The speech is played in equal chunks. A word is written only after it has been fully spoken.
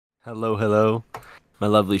Hello, hello, my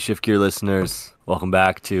lovely Shift Gear listeners. Welcome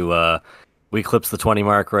back to we eclipsed the 20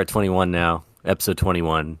 mark. We're at 21 now, episode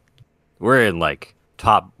 21. We're in like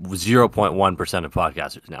top 0.1% of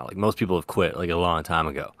podcasters now. Like most people have quit like a long time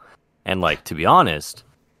ago. And like to be honest,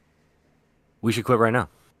 we should quit right now.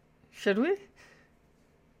 Should we?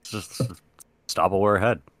 Just stop while we're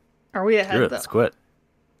ahead. Are we Screw ahead it, though? let's quit.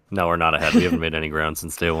 No, we're not ahead. We haven't made any ground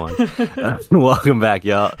since day one. Welcome back,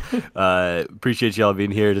 y'all. Appreciate y'all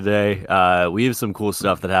being here today. We have some cool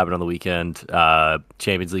stuff that happened on the weekend.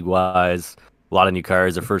 Champions League wise, a lot of new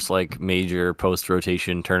cards. Our first like major post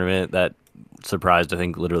rotation tournament that surprised I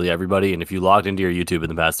think literally everybody. And if you logged into your YouTube in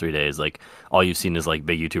the past 3 days, like all you've seen is like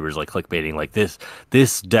big YouTubers like clickbaiting like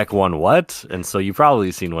this deck won what? And so you've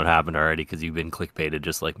probably seen what happened already because you've been clickbaited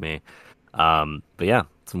just like me. But yeah,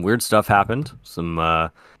 some weird stuff happened.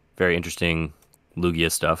 Some very interesting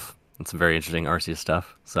Lugia stuff and some very interesting Arceus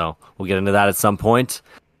stuff. So we'll get into that at some point.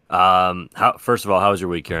 First of all, how was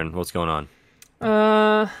your week, Karen? What's going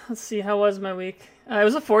on? Let's see. How was my week? It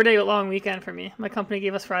was a 4-day long weekend for me. My company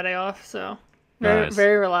gave us Friday off, so Nice.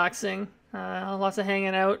 very relaxing. Lots of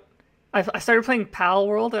hanging out. I started playing Pal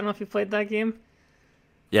World. I don't know if you played that game.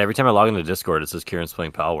 Yeah, every time I log into Discord, it says Kieran's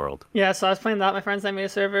playing Pal World. Yeah, so I was playing that. My friends and I made a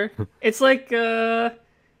server. It's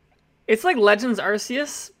like Legends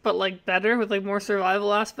Arceus, but like better with like more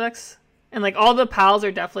survival aspects. And like all the pals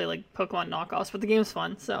are definitely like Pokemon knockoffs, but the game's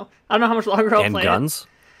fun. So I don't know how much longer I'll And play guns? it.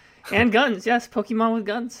 And guns, yes, Pokemon with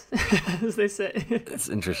guns, as they say. It's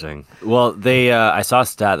interesting. Well, I saw a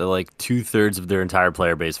stat that like 2/3 of their entire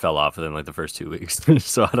player base fell off within like the first 2 weeks.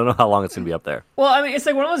 So I don't know how long it's gonna be up there. Well, I mean, it's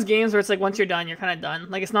like one of those games where it's like once you're done, you're kind of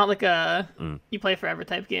done. Like it's not like a you play forever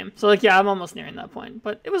type game. So like yeah, I'm almost nearing that point.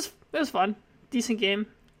 But it was fun, decent game.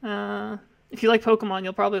 If you like Pokemon,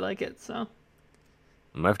 you'll probably like it. So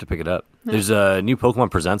I might have to pick it up. There's a new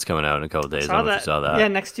Pokemon Presents coming out in a couple of days. I don't know if you saw that. Yeah,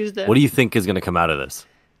 next Tuesday. What do you think is gonna come out of this?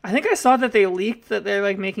 I think I saw that they leaked that they're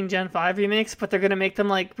like making Gen 5 remakes, but they're gonna make them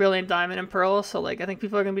like Brilliant Diamond and Pearl. So like I think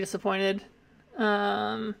people are gonna be disappointed.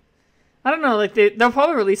 I don't know. Like they'll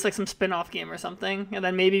probably release like some spin-off game or something, and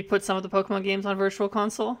then maybe put some of the Pokemon games on Virtual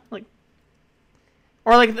Console. Like,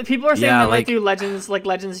 or like the people are saying Yeah, they might like do Legends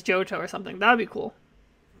Johto or something. That would be cool.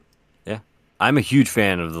 yeah, I'm a huge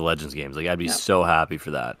fan of the Legends games. Like I'd be Yeah. so happy for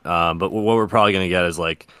that. But what we're probably gonna get is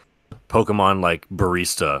like Pokemon like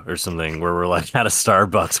barista or something where we're like at a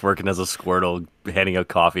Starbucks working as a Squirtle handing out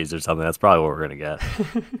coffees or something. That's probably what we're gonna get.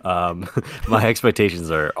 My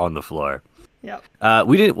expectations are on the floor. Yeah.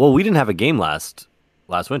 We didn't have a game last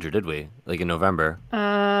winter, did we? Like in November.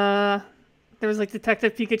 There was like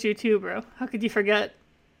Detective Pikachu 2, bro. How could you forget?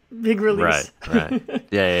 Big release. Right.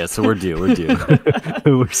 Yeah. So we're due. We're due.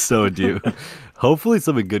 We're so due. Hopefully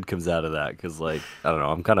something good comes out of that because like I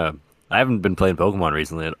don't know, I haven't been playing Pokemon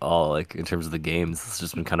recently at all. Like in terms of the games, it's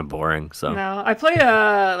just been kind of boring. So No, I play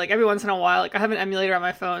like every once in a while. Like I have an emulator on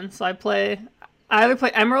my phone, so I either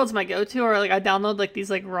play Emerald's my go-to, or like I download like these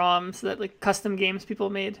like ROMs that like custom games people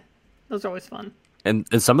made. Those are always fun. and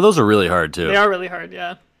some of those are really hard too. They are really hard,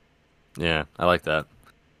 yeah. Yeah, I like that.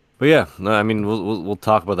 But yeah, no, I mean we'll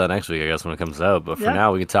talk about that next week, I guess, when it comes out. But for Yeah.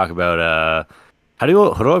 now, we can talk about how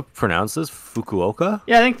do I pronounce this? Fukuoka.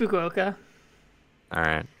 Yeah, I think Fukuoka. All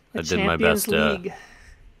right, The I did my Champions best. League.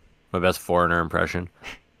 My best foreigner impression.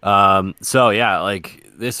 So yeah, like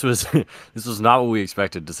this was this was not what we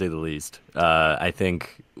expected, to say the least. I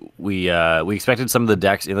think we expected some of the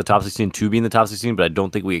decks in the top 16 to be in the top 16, but I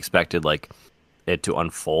don't think we expected like it to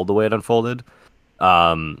unfold the way it unfolded.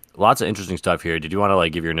 Lots of interesting stuff here. Did you want to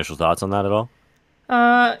like give your initial thoughts on that at all?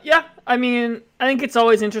 Yeah. I mean, I think it's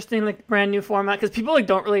always interesting, like brand new format, because people like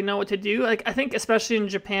don't really know what to do. Like I think especially in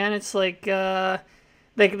Japan, it's like they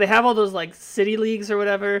have all those like city leagues or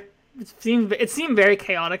whatever. It seemed very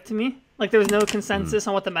chaotic to me. Like there was no consensus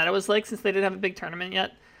on what the meta was like since they didn't have a big tournament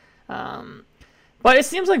yet. But it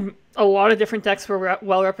seems like a lot of different decks were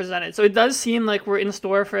well represented. So it does seem like we're in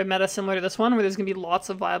store for a meta similar to this one, where there's going to be lots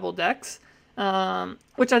of viable decks,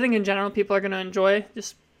 which I think in general people are going to enjoy,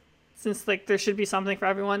 just since like there should be something for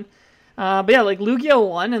everyone. But yeah, like Lugia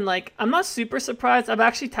won, and like I'm not super surprised. I've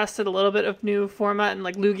actually tested a little bit of new format, and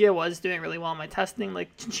like Lugia was doing really well in my testing.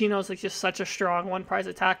 Like Chinchino's like just such a strong one prize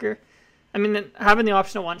attacker. I mean, having the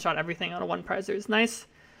option to one shot everything on a one prizer is nice.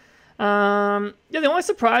 Yeah, the only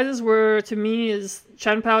surprises were to me is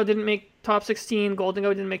Chen Pao didn't make top 16, Golden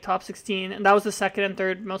Go didn't make top 16, and that was the second and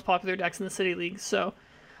third most popular decks in the City League. So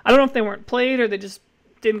I don't know if they weren't played or they just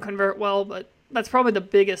didn't convert well, but that's probably the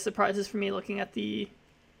biggest surprises for me looking at the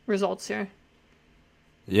results here.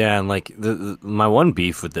 Yeah, and like my one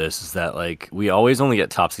beef with this is that like we always only get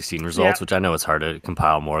top 16 results, Yeah. which I know it's hard to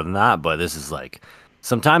compile more than that, but this is like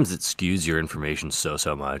sometimes it skews your information so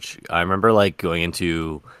much. I remember like going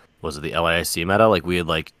into was it the LIC meta? Like we had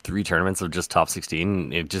like three tournaments of just top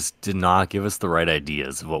 16. It just did not give us the right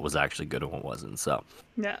ideas of what was actually good and what wasn't. So,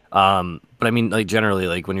 Yeah. but I mean, like generally,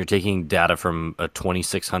 like when you're taking data from a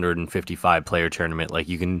 2,655 player tournament, like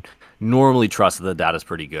you can normally trust that the data's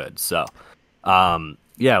pretty good. So,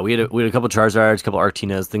 yeah, we had a couple Charizards, a couple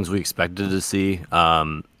Artinas, things we expected to see.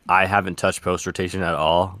 I haven't touched post rotation at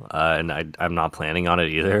all, and I'm not planning on it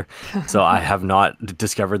either. So I have not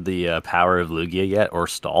discovered the power of Lugia yet or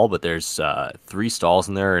Stall, but there's three stalls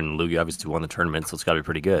in there, and Lugia obviously won the tournament, so it's got to be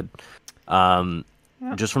pretty good. Um,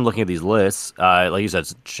 Yeah. just from looking at these lists, like you said,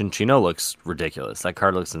 Chinchino looks ridiculous. That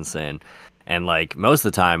card looks insane. And like most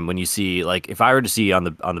of the time, when you see like if I were to see on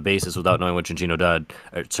the basis without knowing what Chinchino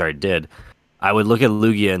did, I would look at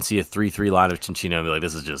Lugia and see a 3-3 line of Chinchino and be like,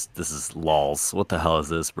 this is lols. What the hell is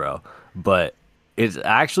this, bro? But it's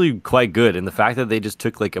actually quite good. And the fact that they just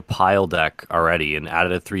took like a pile deck already and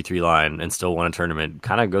added a 3-3 line and still won a tournament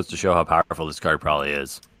kind of goes to show how powerful this card probably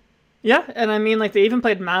is. Yeah, and I mean, like, they even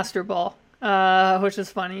played Master Ball, which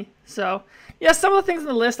is funny. So, yeah, some of the things in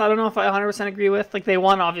the list, I don't know if I 100% agree with. Like, they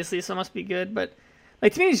won, obviously, so it must be good. But,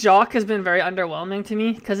 like, to me, Jacques has been very underwhelming to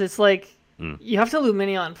me because it's like, you have to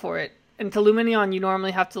Luminion for it. And to Luminion, you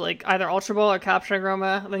normally have to, like, either Ultra Ball or Capture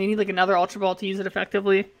Agroma. Then you need, like, another Ultra Ball to use it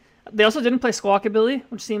effectively. They also didn't play Squawkabilly,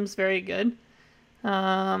 which seems very good. But,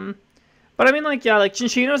 I mean, like, yeah, like,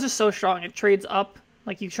 Chinchino's is so strong. It trades up.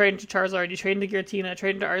 Like, you trade into Charizard, you trade into Giratina,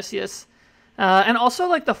 trade into Arceus. And also,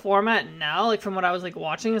 like, the format now, like, from what I was, like,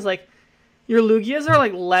 watching, is, like, your Lugias are,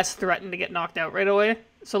 like, less threatened to get knocked out right away.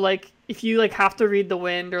 So, like, if you, like, have to read the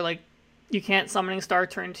wind or, like, you can't Summoning Star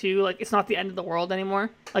turn 2, like, it's not the end of the world anymore.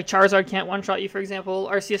 Like, Charizard can't one-shot you, for example.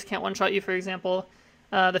 Arceus can't one-shot you, for example.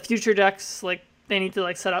 The future decks, like, they need to,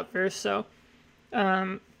 like, set up first, so...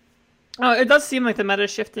 it does seem like the meta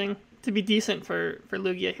is shifting to be decent for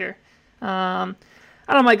Lugia here. I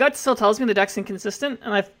don't know, my gut still tells me the deck's inconsistent,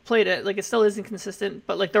 and I've played it. Like, it still is inconsistent,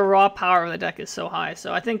 but, like, the raw power of the deck is so high.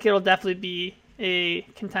 So I think it'll definitely be a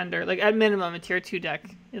contender. Like, at minimum, a tier 2 deck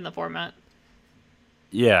in the format.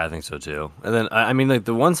 Yeah, I think so too. And then I mean, like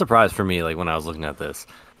the one surprise for me, like when I was looking at this,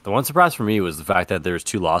 the one surprise for me was the fact that there's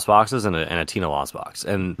two lost boxes and a Tina lost box.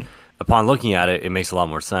 And upon looking at it, it makes a lot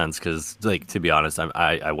more sense because, like, to be honest,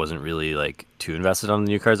 I wasn't really like too invested on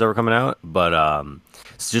the new cards that were coming out, but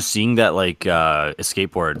it's just seeing that like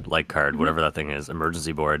escape board like card, whatever that thing is,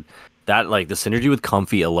 emergency board. That like the synergy with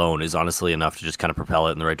Comfy alone is honestly enough to just kind of propel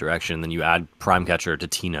it in the right direction. Then you add Prime Catcher to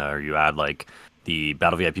Tina, or you add like the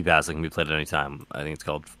Battle VIP pass that can be played at any time. I think it's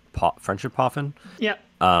called Friendship Poffin. Yeah.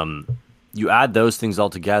 You add those things all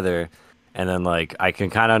together, and then like I can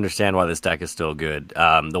kind of understand why this deck is still good.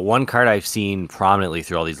 The one card I've seen prominently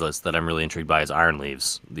through all these lists that I'm really intrigued by is Iron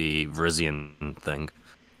Leaves, the Virizion thing,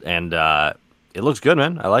 and it looks good,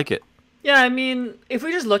 man. I like it. Yeah, I mean, if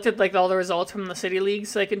we just looked at, like, all the results from the City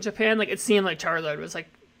Leagues, like, in Japan, like, it seemed like Charizard was, like,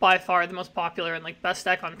 by far the most popular and, like, best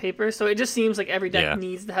deck on paper. So it just seems like every deck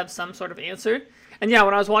needs to have some sort of answer. And yeah,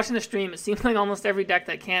 when I was watching the stream, it seemed like almost every deck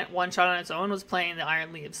that can't one-shot on its own was playing the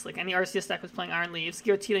Iron Leaves. Like, any Arceus deck was playing Iron Leaves.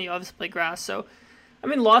 Giratina, you obviously play Grass. So, I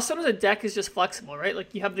mean, Lost Zone as a deck is just flexible, right?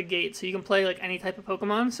 Like, you have the gate, so you can play, like, any type of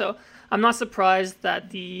Pokemon. So I'm not surprised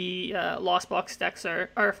that the Lost Box decks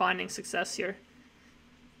are finding success here.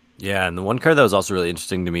 Yeah, and the one card that was also really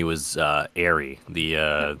interesting to me was Airy,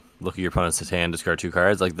 the look at your opponent's hand, discard two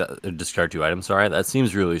cards, like the discard two items. Sorry, that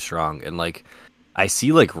seems really strong, and like I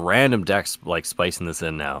see like random decks like spicing this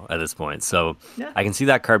in now at this point, so Yeah. I can see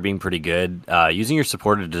that card being pretty good. Using your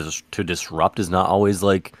supporter to disrupt is not always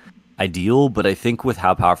like ideal, but I think with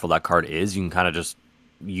how powerful that card is, you can kind of just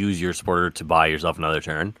use your supporter to buy yourself another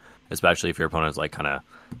turn, especially if your opponent's like kind of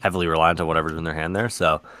heavily reliant on whatever's in their hand there.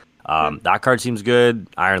 So. That card seems good.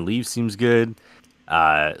 Iron Leaf seems good.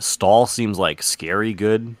 Stall seems like scary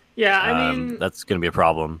good. Yeah, I mean... that's going to be a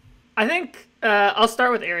problem. I think I'll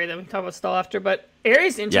start with Airy, then we can talk about Stall after. But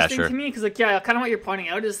Airy's interesting to me because, like, yeah, kind of what you're pointing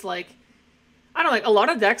out is, like, I don't know, like, a lot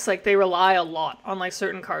of decks, like, they rely a lot on, like,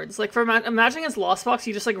 certain cards. Like, for imagine against Lost Box,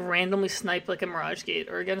 you just, like, randomly snipe, like, a Mirage Gate.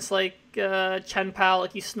 Or against, like, Chen Pal,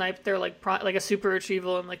 like, you snipe their, like, like a Super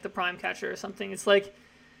Retrieval and, like, the Prime Catcher or something. It's, like...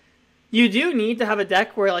 You do need to have a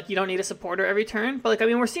deck where, like, you don't need a supporter every turn. But, like, I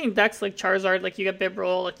mean, we're seeing decks like Charizard, like, you get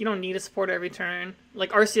Bibarel, like, you don't need a supporter every turn. Like,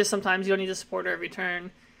 Arceus, sometimes you don't need a supporter every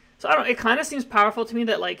turn. So, I don't know, it kind of seems powerful to me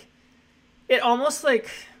that, like, it almost, like,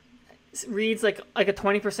 reads, like a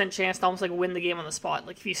 20% chance to almost, like, win the game on the spot.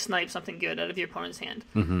 Like, if you snipe something good out of your opponent's hand.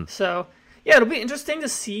 Mm-hmm. So, yeah, it'll be interesting to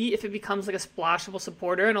see if it becomes, like, a splashable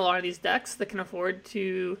supporter in a lot of these decks that can afford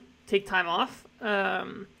to take time off.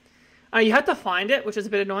 You have to find it, which is a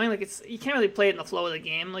bit annoying. Like you can't really play it in the flow of the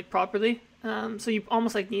game like properly. So you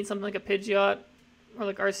almost like need something like a Pidgeot or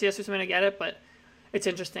like RCS or something to get it. But it's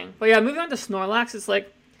interesting. But yeah, moving on to Snorlax, it's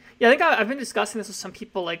like, yeah, I think I've been discussing this with some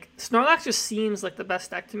people. Like Snorlax just seems like the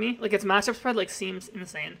best deck to me. Like its matchup spread like seems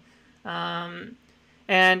insane. And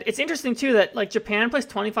it's interesting too that like Japan plays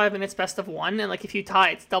 25 minutes best of 1, and like if you tie,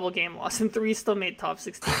 it's double game loss, and 3 still made top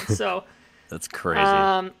 16. So. That's crazy.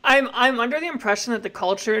 I'm under the impression that the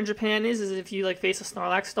culture in Japan is if you like face a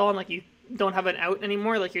Snorlax stall and like you don't have an out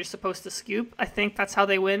anymore, like you're supposed to scoop. I think that's how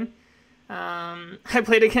they win. I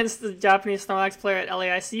played against the Japanese Snorlax player at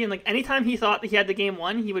LAIC, and like anytime he thought that he had the game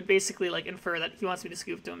won, he would basically like infer that he wants me to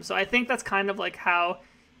scoop to him. So I think that's kind of like how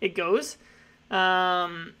it goes.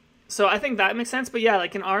 So I think that makes sense. But yeah,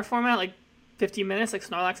 like in our format, like 15 minutes, like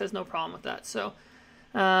Snorlax has no problem with that. So.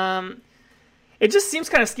 It just seems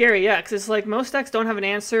kind of scary, yeah, because it's like most decks don't have an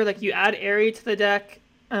answer. Like you add Airy to the deck.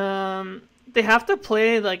 They have to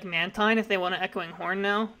play like Mantine if they want to Echoing Horn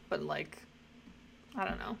now, but like, I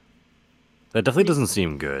don't know. That definitely doesn't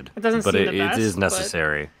seem good. It doesn't seem the best, it is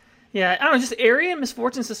necessary. Yeah, I don't know, just Airy and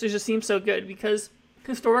Misfortune Sisters just seem so good because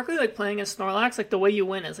historically, like playing as Snorlax, like the way you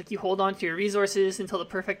win is like you hold on to your resources until the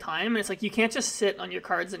perfect time, and it's like you can't just sit on your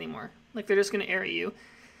cards anymore. Like they're just going to Airy you.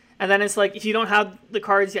 And then it's like, if you don't have the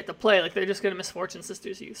cards yet to play, like they're just going to Misfortune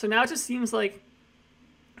Sisters you. So now it just seems like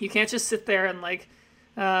you can't just sit there and like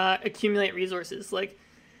accumulate resources. Like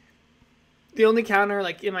the only counter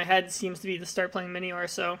like in my head seems to be to start playing Minior.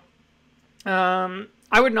 So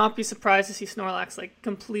I would not be surprised to see Snorlax like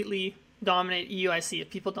completely dominate EUIC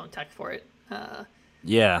if people don't tech for it.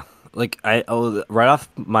 Yeah, like right off the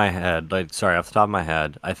top of my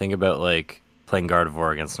head, I think about like playing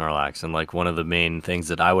Gardevoir against Snorlax, and like one of the main things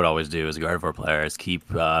that I would always do as a Gardevoir player is keep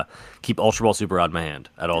Ultra Ball Super Rod in my hand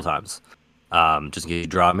at all times. Just in case you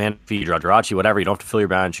draw Manaphy, you draw Jirachi, whatever. You don't have to fill your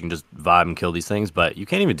bench. You can just vibe and kill these things, but you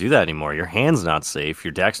can't even do that anymore. Your hand's not safe.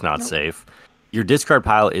 Your deck's not safe. Your discard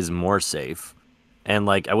pile is more safe. And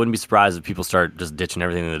like I wouldn't be surprised if people start just ditching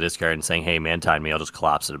everything in the discard and saying, "Hey, Mantine me, I'll just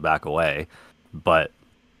collapse it back away." But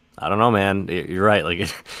I don't know, man. You're right. Like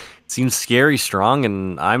it seems scary strong,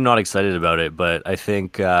 and I'm not excited about it. But I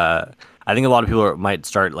think a lot of people might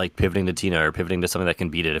start like pivoting to Tina or pivoting to something that can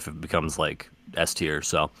beat it if it becomes like S tier.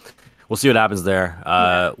 So we'll see what happens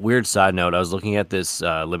there. Weird side note: I was looking at this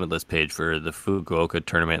Limitless page for the Fukuoka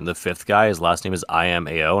tournament, and the 5th guy, his last name is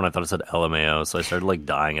IMAO, and I thought it said LMAO, so I started like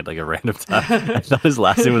dying at like a random time. I thought his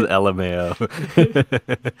last name was LMAO.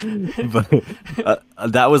 But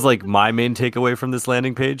that was like my main takeaway from this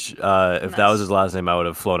landing page. If that was his last name, I would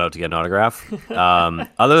have flown out to get an autograph.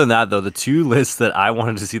 Other than that, though, the 2 lists that I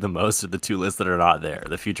wanted to see the most are the 2 lists that are not there: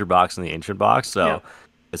 the Future Box and the Ancient Box. So. Yeah.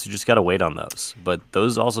 So you just got to wait on those. But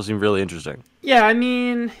those also seem really interesting. Yeah, I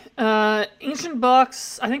mean, Ancient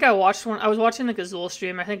Box, I think I watched one. I was watching the Gazul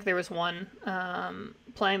stream. I think there was one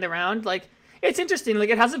playing the round. Like, it's interesting. Like,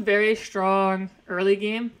 it has a very strong early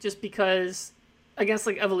game just because against,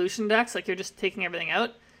 like, evolution decks, like, you're just taking everything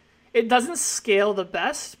out. It doesn't scale the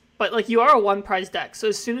best, but, like, you are a one-prize deck. So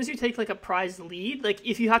as soon as you take, like, a prize lead, like,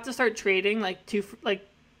 if you have to start trading, like,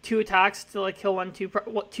 two attacks to like kill two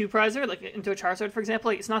prizer, like into a Charizard, for example,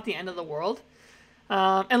 like it's not the end of the world.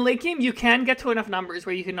 And late game, you can get to enough numbers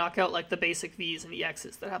where you can knock out like the basic Vs and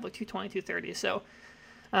EXs that have like 220, 230. So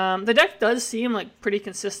the deck does seem like pretty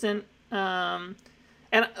consistent. And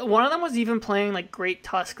one of them was even playing like Great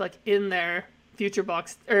Tusk like in their Future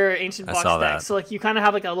Box or Ancient Box deck. That. So like you kind of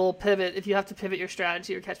have like a little pivot if you have to pivot your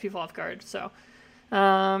strategy or catch people off guard. So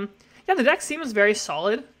yeah, the deck seems very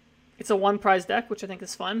solid. It's a one prize deck, which I think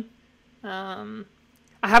is fun. I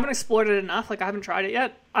haven't explored it enough. Like I haven't tried it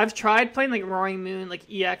yet. I've tried playing like Roaring Moon, like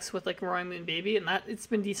EX with like Roaring Moon Baby, and that it's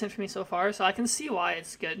been decent for me so far. So I can see why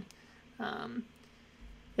it's good.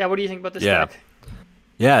 Yeah, what do you think about this deck?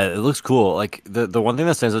 Yeah, it looks cool. Like the one thing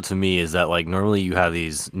that stands out to me is that like normally you have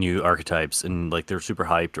these new archetypes and like they're super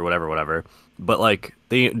hyped or whatever, but like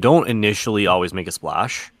they don't initially always make a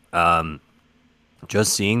splash.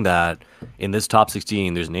 Just seeing that in this top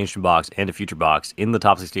 16, there's an Ancient Box and a Future Box in the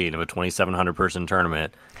top 16 of a 2,700 person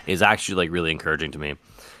tournament is actually like really encouraging to me.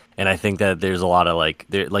 And I think that there's a lot of like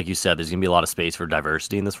you said, there's gonna be a lot of space for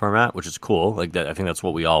diversity in this format, which is cool. Like that, I think that's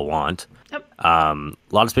what we all want. Yep. A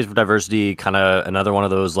lot of space for diversity. Kind of another one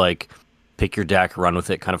of those like pick your deck, run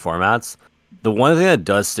with it kind of formats. The one thing that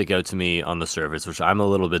does stick out to me on the surface, which I'm a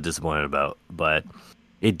little bit disappointed about, but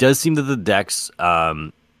it does seem that the decks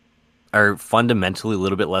are fundamentally a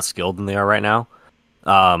little bit less skilled than they are right now.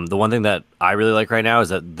 The one thing that I really like right now is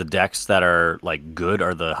that the decks that are like good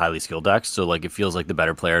are the highly skilled decks. So like it feels like the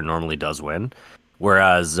better player normally does win.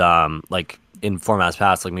 Whereas like in formats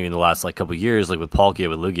past, like maybe in the last like couple of years, like with Palkia,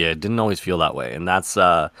 with Lugia, it didn't always feel that way, and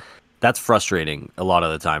that's frustrating a lot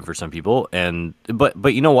of the time for some people. And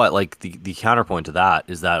but you know what? Like the counterpoint to that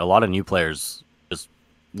is that a lot of new players just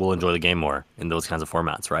will enjoy the game more in those kinds of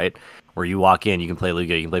formats, right? Where you walk in, you can play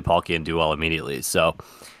Lugia, you can play Palkia, and do well immediately. So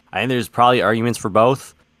I think there's probably arguments for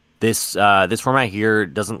both. This format here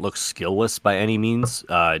doesn't look skillless by any means.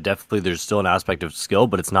 Definitely, there's still an aspect of skill,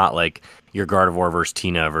 but it's not like your Gardevoir versus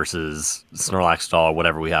Tina versus Snorlax Stall or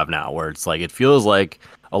whatever we have now, where it's like it feels like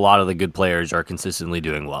a lot of the good players are consistently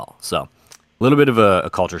doing well. So a little bit of a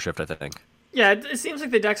culture shift, I think. Yeah, it seems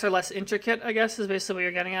like the decks are less intricate, I guess, is basically what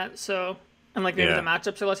you're getting at. So, and like maybe the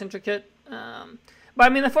matchups are less intricate. But I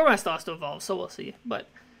mean, the format still has to evolve, so we'll see. But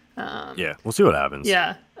yeah, we'll see what happens.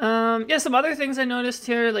 Yeah. Some other things I noticed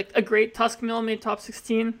here, like a great Tusk Mill made top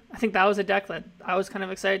 16. I think that was a deck that I was kind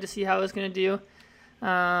of excited to see how it was going to do.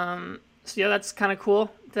 So yeah, that's kind of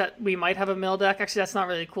cool that we might have a Mill deck. Actually, that's not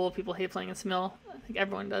really cool. People hate playing against Mill. I think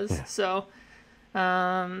everyone does. Yeah. So,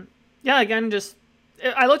 again, just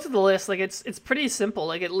I looked at the list. Like it's pretty simple.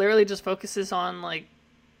 Like it literally just focuses on like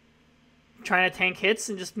trying to tank hits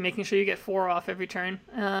and just making sure you get 4 off every turn.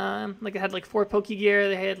 Like it had like 4 Pokegear.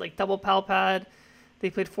 They had like double Palpad. They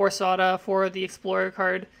played 4 Sada, 4 of the Explorer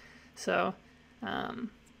card. So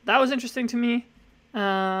that was interesting to me.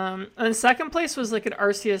 And then second place was like an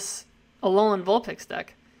Arceus Alolan Vulpix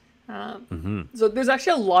deck. So there's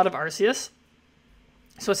actually a lot of Arceus.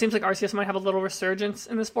 So it seems like Arceus might have a little resurgence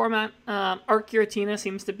in this format. Arc Giratina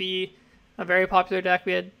seems to be a very popular deck.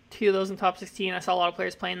 We had 2 of those in top 16. I saw a lot of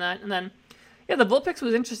players playing that. And then, yeah, the Vulpix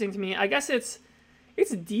was interesting to me. I guess it's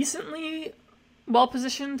decently well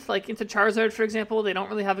positioned. Like into Charizard, for example, they don't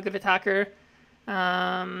really have a good attacker.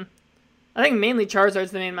 I think mainly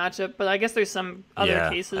Charizard's the main matchup, but I guess there's some other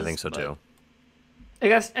cases. I think so too. I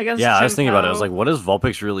guess. Yeah, I was thinking about it. I was like, what does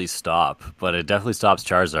Vulpix really stop? But it definitely stops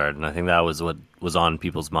Charizard, and I think that was what was on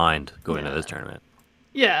people's mind going into this tournament.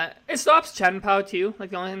 Yeah, it stops Chien-Pao too. Like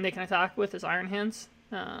the only thing they can attack with is Iron Hands.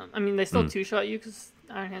 I mean, they still two-shot you because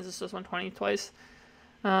Iron Hands is just 120 twice.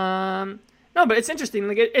 No, but it's interesting.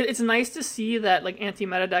 Like it's nice to see that like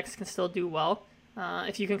anti-meta decks can still do well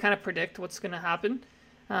if you can kind of predict what's going to happen.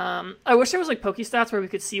 I wish there was like Pokestats where we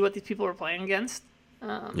could see what these people were playing against.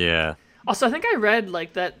 Yeah. Also, I think I read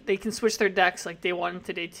like that they can switch their decks like day 1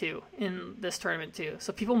 to day 2 in this tournament too.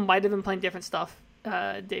 So people might have been playing different stuff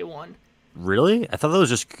day 1. Really? I thought that was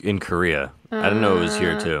just in Korea. I didn't know it was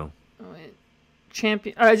here too.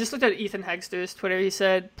 Champion. I just looked at Ethan Hegster's Twitter. He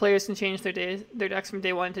said players can change their decks from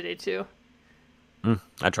day 1 to day 2.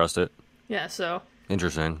 I trust it. Yeah. So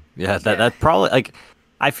interesting. Yeah. That probably like.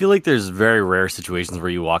 I feel like there's very rare situations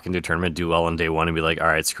where you walk into a tournament, do well on day 1, and be like, all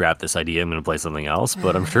right, scrap this idea, I'm going to play something else.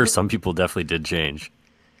 But I'm sure some people definitely did change.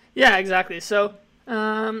 Yeah, exactly. So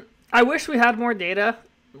I wish we had more data,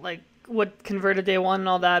 like what converted day 1 and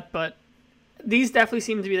all that, but these definitely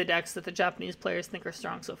seem to be the decks that the Japanese players think are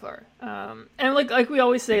strong so far. And like we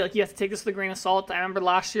always say, like you have to take this with a grain of salt. I remember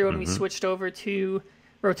last year when we switched over to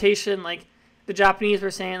rotation, like the Japanese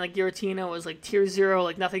were saying like Giratina was like tier 0,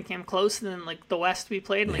 like nothing came close, and then like the West we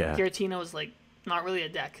played, and, like Giratina was like not really a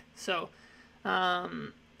deck. So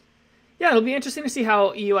it'll be interesting to see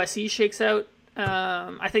how EUIC shakes out.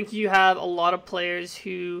 I think you have a lot of players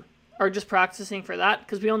who are just practicing for that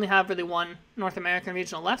because we only have really one North American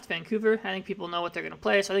regional left, Vancouver. I think people know what they're going to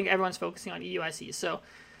play, so I think everyone's focusing on EUIC. So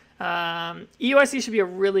EUIC should be a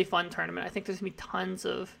really fun tournament. I think there's going to be tons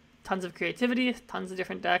of creativity, tons of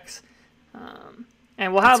different decks.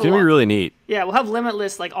 And we'll have it's gonna be really neat. Yeah, we'll have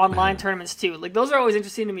limitless like online tournaments too. Like those are always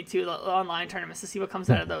interesting to me too, the online tournaments, to see what comes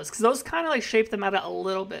out of those, because those kind of like shape the meta a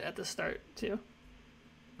little bit at the start too.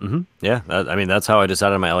 Yeah, I mean that's how I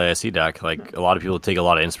decided on my LASC deck. Like a lot of people take a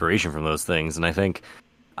lot of inspiration from those things, and I think,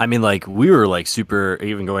 I mean, like we were like super,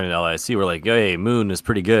 even going into LASC, we're like, hey, Moon is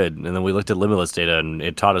pretty good, and then we looked at limitless data, and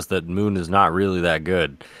it taught us that Moon is not really that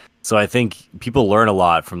good. So I think people learn a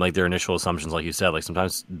lot from like their initial assumptions, like you said. Like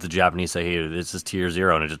sometimes the Japanese say, "Hey, this is tier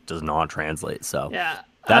 0," and it just does not translate. So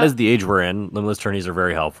that is the age we're in. Limitless tourneys are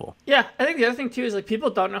very helpful. Yeah, I think the other thing too is like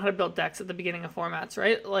people don't know how to build decks at the beginning of formats,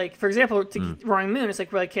 right? Like for example, Roaring Moon, it's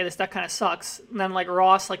like we're like, okay, this deck kind of sucks. And then like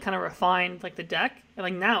Ross like kind of refined like the deck, and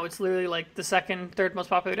like now it's literally like the second, third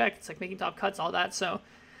most popular deck. It's like making top cuts, all that. So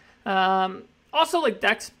also like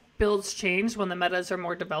decks builds change when the metas are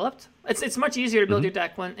more developed. It's much easier to build your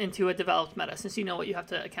deck when into a developed meta, since you know what you have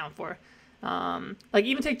to account for. Like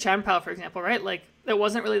even take Chien-Pao for example, right? Like it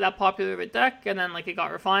wasn't really that popular of a deck, and then like it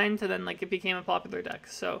got refined, and then like it became a popular deck.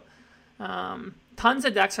 So tons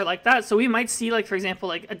of decks are like that. So we might see, like, for example,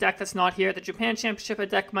 like a deck that's not here at the Japan Championship, a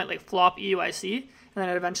deck might like flop EUIC, and then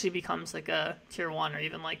it eventually becomes like a tier 1 or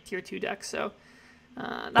even like tier 2 deck. So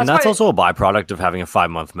that's also a byproduct of having a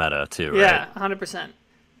 5-month meta too, right? Yeah, 100%.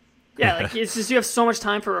 Yeah, like it's just you have so much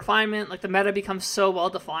time for refinement. Like the meta becomes so well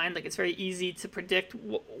defined. Like it's very easy to predict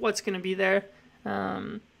what's going to be there.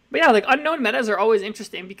 But yeah, like unknown metas are always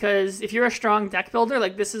interesting because if you're a strong deck builder,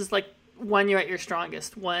 like this is like when you're at your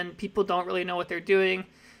strongest, when people don't really know what they're doing.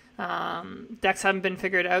 Decks haven't been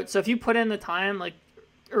figured out. So if you put in the time, like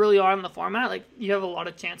early on in the format, like you have a lot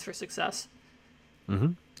of chance for success.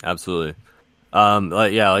 Absolutely.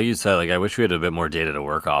 Like you said, like I wish we had a bit more data to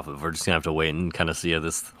work off of. We're just gonna have to wait and kind of see how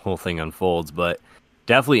this whole thing unfolds. But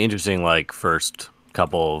definitely interesting, like first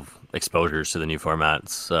couple of exposures to the new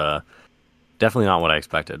formats. Definitely not what I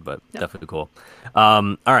expected, but definitely cool.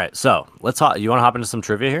 All right, so let's talk. You want to hop into some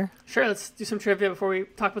trivia here? Sure, let's do some trivia before we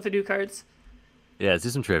talk about the new cards. Yeah, let's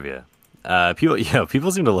do some trivia.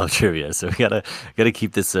 People seem to love trivia, so we gotta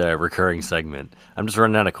keep this recurring segment. I'm just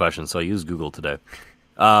running out of questions, so I use Google today.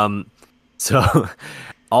 So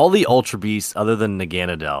all the Ultra Beasts other than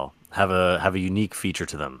Naganadel have a unique feature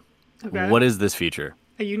to them. Okay. What is this feature?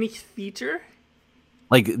 A unique feature?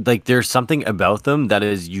 Like there's something about them that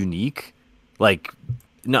is unique, like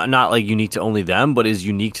not like unique to only them, but is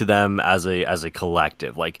unique to them as a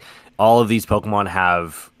collective. Like all of these Pokemon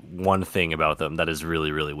have one thing about them that is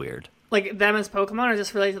really, really weird. Like them as Pokemon, or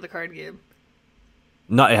just related to the card game?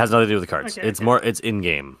 No, it has nothing to do with the cards. Okay, it's more it's in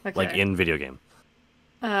game, Okay. like in video game.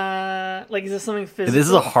 Like is this something physical? This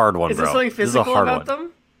is a hard one, is bro. Is this something physical this is a hard about one.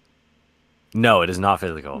 them? No, it is not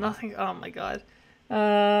physical. Nothing. Oh my god.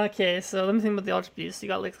 Okay, so let me think about the Ultra Beasts. You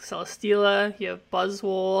got like Celesteela, you have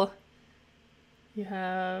Buzzwole, you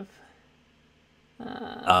have.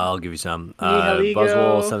 I'll give you some. Nihilego.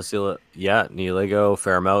 Buzzwole, Celesteela, Nihilego,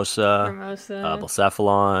 Pheromosa, Formosa.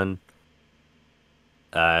 Blacephalon,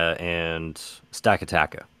 and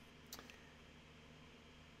Stakataka.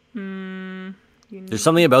 There's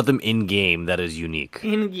something about them in game that is unique.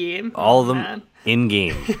 In game, all of them in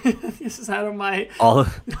game. This is out of my all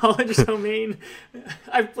knowledge domain.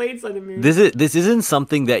 I've played Sun and Moon. This isn't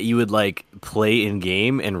something that you would like play in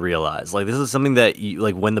game and realize. Like this is something that you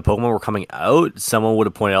like when the Pokemon were coming out, someone would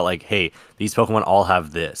have pointed out like, "Hey, these Pokemon all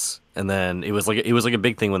have this," and then it was like a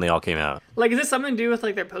big thing when they all came out. Like, is this something to do with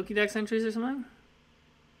like their Pokédex entries or something?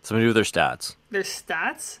 Something to do with their stats. Their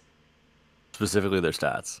stats? Specifically, their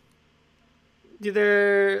stats. Do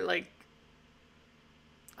their like?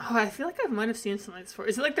 Oh, I feel like I might have seen something like this before.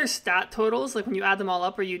 Is it like their stat totals, like when you add them all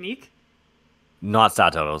up, are unique? Not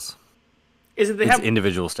stat totals. Is it they it's have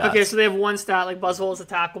individual stats? Okay, so they have one stat, like Buzzwole's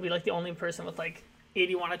attack will be like the only person with like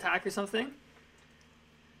 81 attack or something.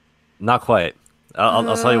 Not quite.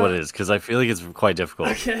 I'll tell you what it is because I feel like it's quite difficult.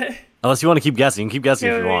 Okay. Unless you want to keep guessing, keep guessing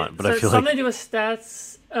if you want. But so I feel something like to do with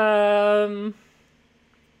stats.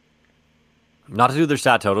 not to do with their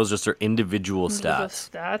stat totals, just their individual stats.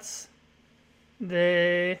 Stats.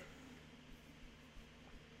 They.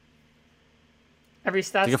 Every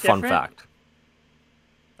stat's Take a different? fun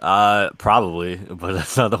fact. Probably, but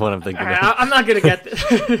that's not the one I'm thinking All of. right, I'm not gonna get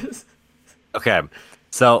this. Okay,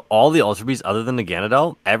 so all the Ultra Beasts other than the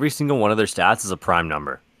Ganadel, every single one of their stats is a prime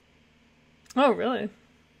number. Oh, really?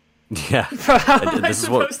 Yeah. How am I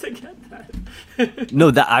supposed to get that? No,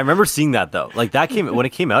 I remember seeing that though. Like that when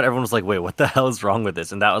it came out, everyone was like, "Wait, what the hell is wrong with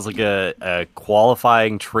this?" And that was like a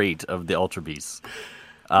qualifying trait of the Ultra Beasts.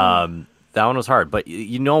 That one was hard, but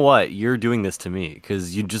you know what? You're doing this to me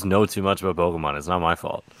because you just know too much about Pokemon. It's not my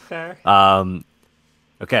fault. Fair.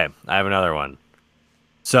 Okay, I have another one.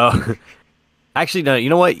 So, actually, no. You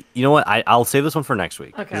know what? I'll save this one for next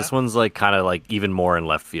week. Okay. This one's like kind of like even more in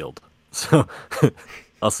left field. So,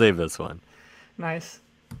 I'll save this one. Nice.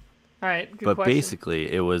 All right. Good But question. basically,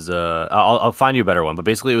 it was. I'll find you a better one. But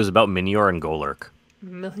basically, it was about Minior and Golurk.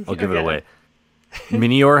 I'll give it away.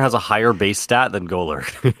 Minior has a higher base stat than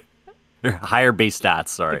Golurk. Higher base stats,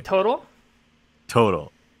 sorry. Like total?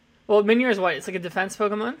 Total. Well, Minior is what? It's like a defense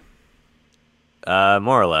Pokemon?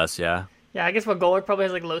 More or less, yeah. Yeah, I guess what Golurk probably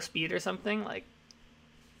has like low speed or something. Like,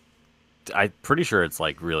 I'm pretty sure it's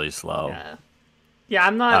like really slow. yeah. Yeah,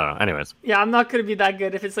 I'm not. I don't know. Anyways. Yeah, I'm not gonna be that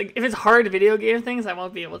good. If it's hard video game things, I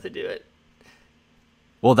won't be able to do it.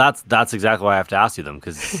 Well, that's exactly why I have to ask you them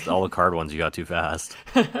because all the card ones you got too fast.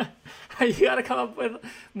 You gotta come up with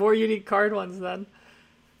more unique card ones then.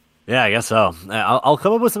 Yeah, I guess so. I'll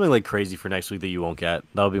come up with something like crazy for next week that you won't get.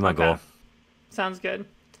 That'll be my goal. Sounds good.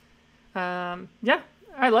 Yeah.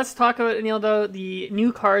 All right, let's talk about, Neil, though, the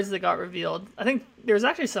new cards that got revealed. I think there's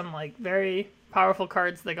actually some like very powerful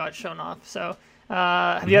cards that got shown off. So,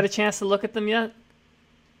 have you had a chance to look at them yet?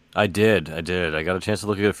 I did. I did. I got a chance to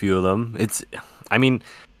look at a few of them. I mean,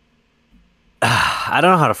 I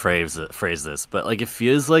don't know how to phrase this, but like it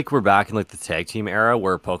feels like we're back in like the tag team era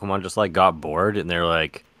where Pokemon just like got bored and they're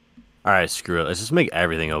like, all right, screw it. Let's just make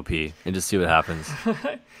everything OP and just see what happens.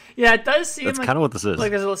 Yeah, it does seem That's kind of what this is.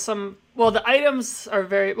 like there's some. Well, the items are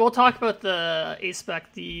very. We'll talk about the A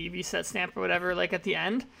spec, the reset stamp or whatever, like at the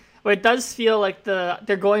end. But it does feel like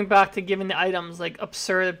they're going back to giving the items like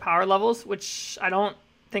absurd power levels, which I don't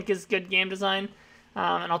think is good game design.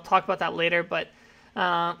 And I'll talk about that later. But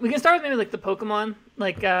we can start with maybe like the Pokemon.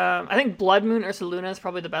 Like I think Blood Moon Ursaluna is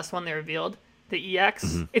probably the best one they revealed. The EX.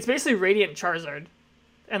 Mm-hmm. It's basically Radiant Charizard,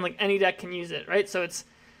 and like any deck can use it, right? So it's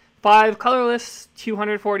 5 colorless,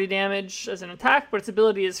 240 damage as an attack, but its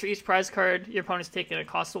ability is for each prize card your opponent's taking, it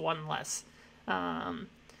costs 1 less.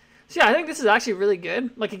 So yeah, I think this is actually really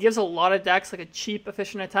good. Like it gives a lot of decks like a cheap,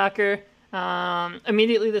 efficient attacker.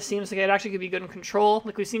 Immediately, this seems like it actually could be good in control.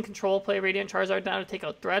 Like we've seen control play Radiant Charizard now to take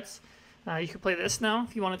out threats. You could play this now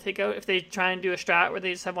if you want to take out, if they try and do a strat where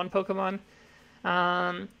they just have one Pokemon.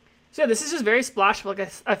 So yeah, this is just very splashable.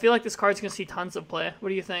 Like I feel like this card's gonna see tons of play. What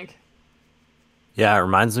do you think? Yeah, it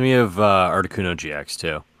reminds me of Articuno GX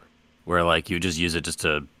too, where like you just use it just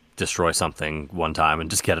to destroy something one time and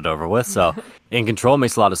just get it over with. So in control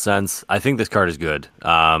makes a lot of sense. I think this card is good.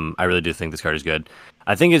 I really do think this card is good.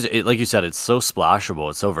 I think like you said, it's so splashable,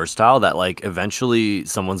 it's so versatile that like eventually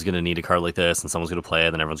someone's gonna need a card like this and someone's gonna play it,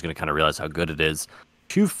 and then everyone's gonna kind of realize how good it is.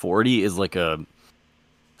 240 is like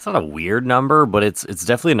it's not a weird number, but it's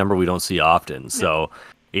definitely a number we don't see often. So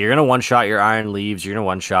you're gonna one shot your Iron Leaves, you're gonna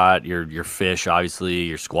one shot your Fish, obviously,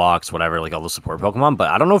 your Squawks, whatever, like all those support Pokemon. But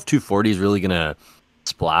I don't know if 240 is really gonna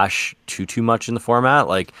splash too much in the format.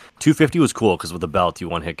 Like 250 was cool because with the belt you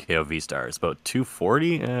one hit KO V stars, but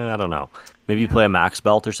 240, I don't know. Maybe you play a max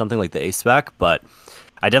belt or something like the A spec, but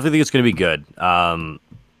I definitely think it's gonna be good.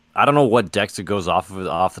 I don't know what decks it goes off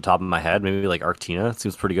the top of my head. Maybe like Arctina. It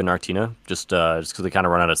seems pretty good in Arctina, just because they kind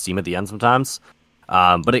of run out of steam at the end sometimes.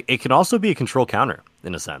 But it can also be a control counter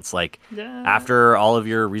in a sense. Like after all of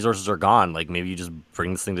your resources are gone, like maybe you just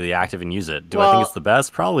bring this thing to the active and use it. Do I think it's the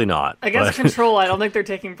best? Probably not. Against control, I don't think they're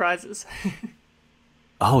taking prizes.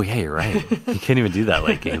 Oh yeah, you're right. You can't even do that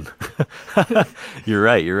late game. You're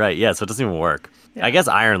right. Yeah, so it doesn't even work. Yeah. I guess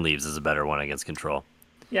Iron Leaves is a better one against control.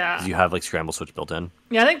 Yeah. Because you have like Scramble Switch built in.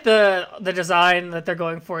 Yeah, I think the design that they're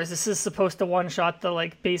going for is this is supposed to one-shot the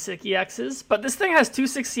like basic EXs, but this thing has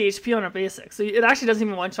 260 HP on a basic, so it actually doesn't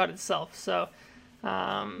even one-shot itself. So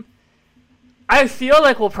I feel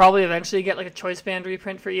like we'll probably eventually get like a choice band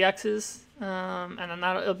reprint for EXs, and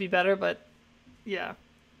then it'll be better, but yeah.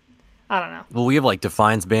 I don't know. Well, we have like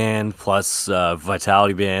Defiance Band plus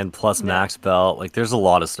Vitality Band plus Max Belt. Like there's a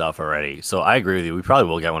lot of stuff already. So I agree with you. We probably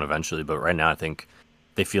will get one eventually, but right now I think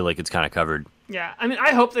they feel like it's kind of covered. Yeah, I mean,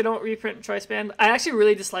 I hope they don't reprint Choice Band. I actually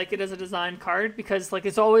really dislike it as a design card because like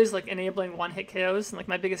it's always like enabling one-hit KOs, and like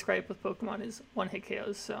my biggest gripe with Pokemon is one-hit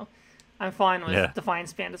KOs. So I'm fine with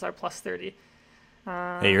Defiance Band as our plus 30.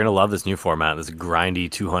 Hey, you're gonna love this new format. This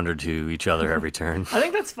grindy 200 to each other every turn. I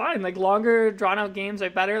think that's fine. Like longer, drawn-out games are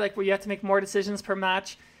better. Like where you have to make more decisions per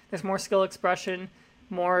match. There's more skill expression,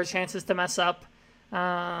 more chances to mess up.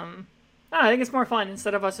 I think it's more fun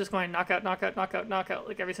instead of us just going knockout, knockout, knockout, knockout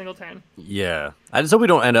like every single turn. Yeah, I just hope we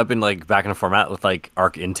don't end up in like back in a format with like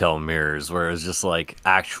Arc Intel mirrors where it's just like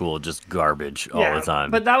actual just garbage all the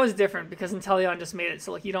time. But that was different because Inteleon just made it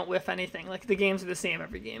so like you don't whiff anything. Like the games are the same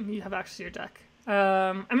every game. You have access to your deck.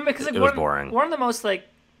 I mean, because like, it was boring. One of the most like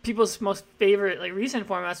people's most favorite like recent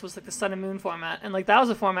formats was like the Sun and Moon format, and like that was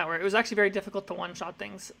a format where it was actually very difficult to one shot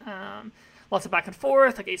things. Lots of back and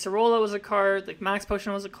forth. Like Acerola was a card. Like Max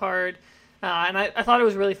Potion was a card. And I thought it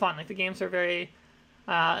was really fun. Like the games are very.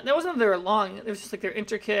 It wasn't that they were long. It was just like they're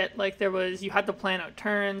intricate. Like you had to plan out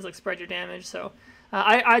turns, like spread your damage. So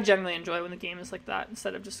I generally enjoy when the game is like that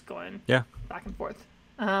instead of just going back and forth.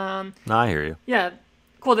 No, I hear you. Yeah,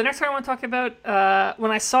 cool. The next card I want to talk about. When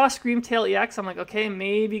I saw Screamtail EX, I'm like, okay,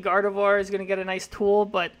 maybe Gardevoir is going to get a nice tool,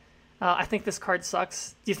 but I think this card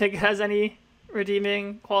sucks. Do you think it has any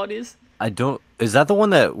redeeming qualities? I don't. Is that the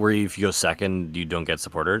one that where if you go second, you don't get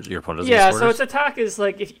supporters? Your opponent doesn't get supporters? So its attack is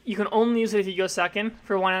like if you can only use it if you go second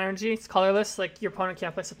for 1 energy. It's colorless. Like your opponent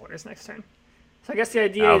can't play supporters next turn. So I guess the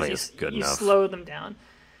idea is you slow them down.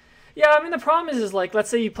 Yeah, I mean the problem is like let's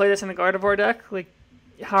say you play this in the Gardevoir deck. Like,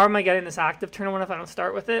 how am I getting this active turn 1 if I don't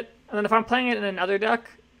start with it? And then if I'm playing it in another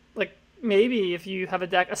deck, like maybe if you have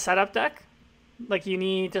a setup deck, like you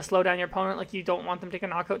need to slow down your opponent. Like you don't want them to take a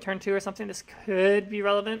knockout turn 2 or something. This could be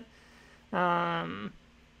relevant. But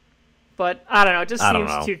I don't know. It just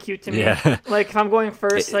seems too cute to me. Yeah. Like if I'm going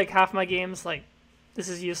first, like half my games, like this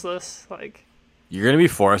is useless. Like, you're gonna be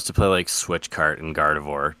forced to play like Switch Cart and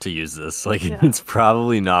Gardevoir to use this. Like Yeah. it's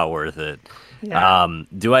probably not worth it. Yeah.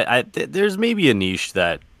 There's maybe a niche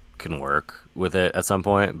that can work with it at some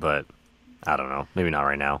point, but I don't know. Maybe not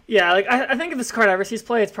right now. Yeah, like I think if this card ever sees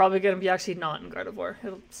play, it's probably going to be actually not in Gardevoir.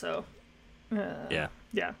 So, Yeah.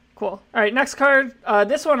 yeah, cool. All right, next card.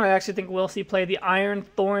 This one I actually think will see play, the Iron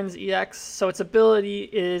Thorns EX. So its ability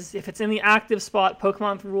is if it's in the active spot,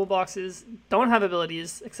 Pokemon from rule boxes don't have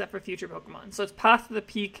abilities except for future Pokemon. So it's Path to the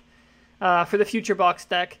Peak for the future box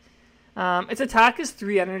deck. Its attack is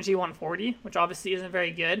 3 energy, 140, which obviously isn't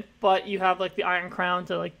very good, but you have like the Iron Crown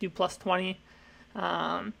to like do plus 20.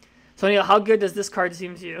 So Neil, how good does this card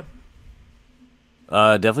seem to you?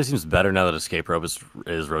 Definitely seems better now that Escape Rope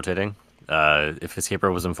is rotating. If Escape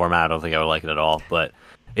Rope was in format, I don't think I would like it at all, but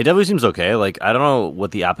it definitely seems okay. Like, I don't know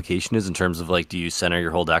what the application is in terms of, like, do you center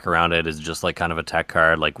your whole deck around it? Is it just, like, kind of a tech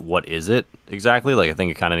card? Like, what is it exactly? Like, I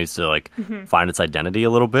think it kind of needs to, like, find its identity a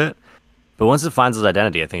little bit. But once it finds its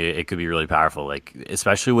identity, I think it could be really powerful. Like,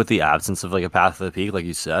 especially with the absence of, like, a Path to the Peak, like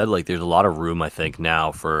you said, like, there's a lot of room, I think,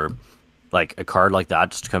 now for, like, a card like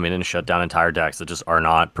that just to come in and shut down entire decks that just are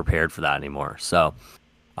not prepared for that anymore. So,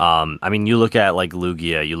 I mean, you look at, like,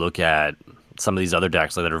 Lugia, you look at some of these other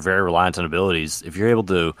decks like, that are very reliant on abilities. If you're able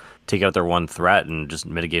to take out their one threat and just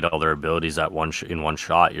mitigate all their abilities at in one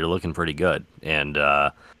shot, you're looking pretty good. And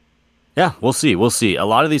yeah, we'll see. We'll see. A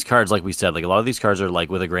lot of these cards, like we said, like a lot of these cards are like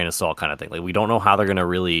with a grain of salt kind of thing. Like we don't know how they're going to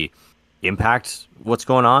really impact what's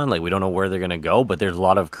going on. Like we don't know where they're going to go, but there's a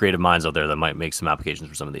lot of creative minds out there that might make some applications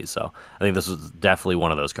for some of these. So I think this was definitely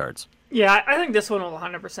one of those cards. Yeah, I think this one will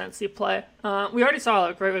 100% see play. We already saw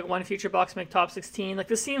like one future box make top 16. Like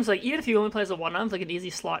this seems like even if you only play as a 1-of, like an easy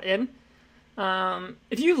slot in.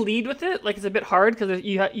 If you lead with it, like it's a bit hard because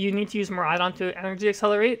you need to use Miraidon to energy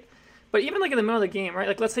accelerate. But even like in the middle of the game, right?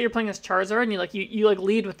 Like let's say you're playing as Charizard and you like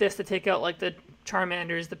lead with this to take out like the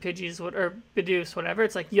Charmanders, the Pidgeys, or Bidoof, whatever.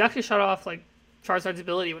 It's like you actually shut off like Charizard's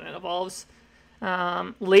ability when it evolves.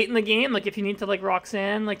 Late in the game, like if you need to like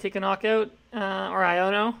Roxanne, like take a knockout, or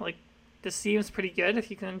Iono, like this seems pretty good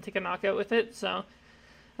if you can take a knockout with it. So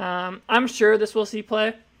I'm sure this will see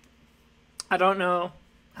play. I don't know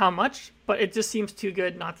how much, but it just seems too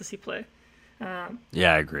good not to see play.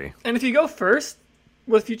 Yeah, I agree. And if you go first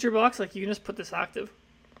with Future Box, like you can just put this active.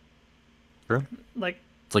 Sure. Like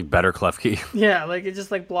it's like better Klefki. Yeah, like it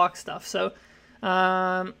just like blocks stuff. So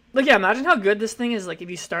like yeah, imagine how good this thing is like if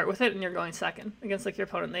you start with it and you're going second against like your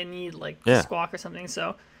opponent. They need like Squawk or something.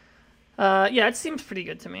 So yeah, it seems pretty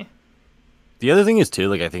good to me. The other thing is too,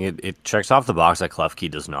 like I think it checks off the box that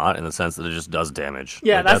Klefki does not, in the sense that it just does damage.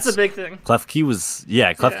 Yeah, like, that's the big thing. Klefki was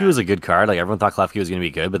was a good card. Like everyone thought Klefki was gonna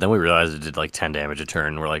be good, but then we realized it did like 10 damage a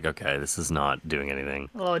turn. We're like, okay, this is not doing anything.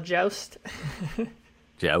 A little joust.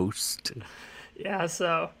 Joust. Yeah,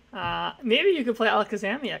 so maybe you could play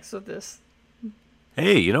Alakazam EX with this.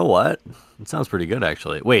 Hey, you know what? It sounds pretty good,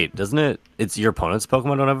 actually. Wait, doesn't it? It's your opponent's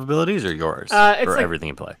Pokemon don't have abilities, or yours? It's or like everything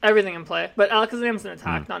in play? Everything in play. But Alakazam's an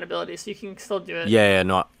attack, not ability, so you can still do it. Yeah,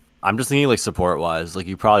 no. I'm just thinking, like, support-wise. Like,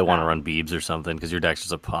 you probably want to run Beebs or something, because your deck's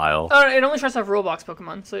just a pile. Oh, it only tries to have rule box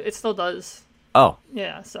Pokemon, so it still does. Oh.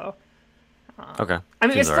 Yeah, so. Okay. I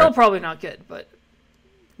mean, Seems it's still probably not good, but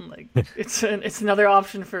like it's another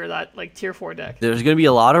option for that like tier 4 deck. There's going to be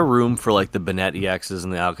a lot of room for like the Bennett EXs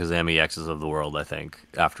and the Alakazam EXs of the world, I think,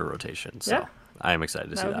 after rotation. So I am excited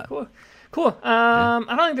to see that. Cool. I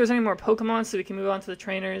don't think there's any more Pokemon, so we can move on to the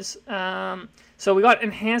trainers. So we got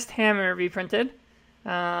Enhanced Hammer reprinted.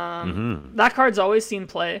 That card's always seen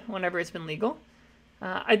play whenever it's been legal.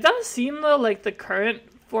 It does seem though like the current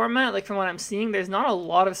format, like from what I'm seeing, there's not a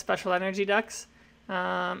lot of special energy decks.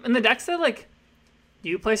 And the decks that like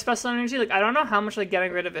do play special energy, like I don't know how much like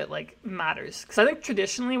getting rid of it like matters, because I think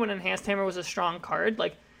traditionally when Enhanced Hammer was a strong card,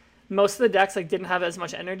 like most of the decks like didn't have as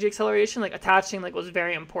much energy acceleration. Like attaching like was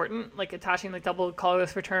very important. Like attaching like double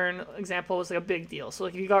colorless return example was like a big deal. So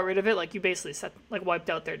like if you got rid of it, like you basically wiped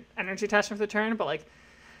out their energy attachment for the turn. But like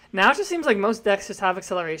now it just seems like most decks just have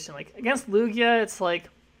acceleration. Like against Lugia, it's like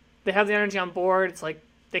they have the energy on board. It's like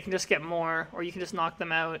they can just get more, or you can just knock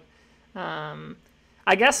them out.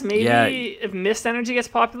 I guess maybe if Mist Energy gets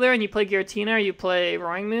popular and you play Giratina or you play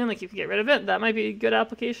Roaring Moon, like you can get rid of it. That might be a good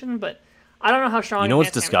application, but I don't know how strong. You know what's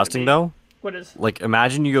disgusting though? What is? Like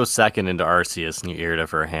imagine you go second into Arceus and you Irida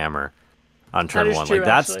for a hammer on turn 1. True, like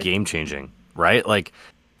that's actually game changing, right? Like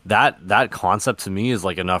that concept to me is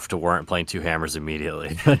like enough to warrant playing 2 hammers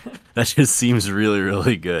immediately. That just seems really,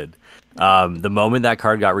 really good. The moment that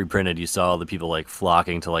card got reprinted, you saw all the people like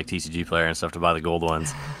flocking to like TCG Player and stuff to buy the gold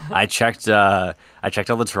ones. I checked all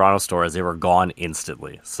the Toronto stores; they were gone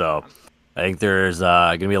instantly. So I think there's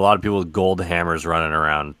gonna be a lot of people with gold hammers running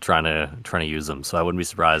around trying to use them. So I wouldn't be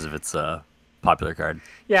surprised if it's a popular card.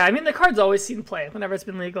 Yeah, I mean the card's always seen play whenever it's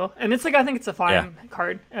been legal, and it's like I think it's a Yeah, fine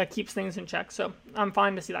card. Keeps things in check, so I'm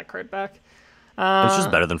fine to see that card back. it's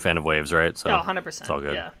just better than Fan of Waves, right? So Yeah, it's 100%. all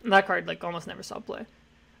good. Yeah, and that card like almost never saw play.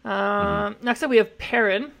 Hmm. Next up we have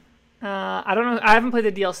Perrin. I don't know. I haven't played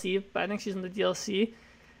the DLC, but I think she's in the DLC.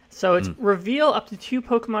 So it's reveal up to 2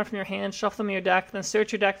 Pokemon from your hand, shuffle them in your deck, then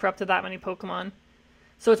search your deck for up to that many Pokemon.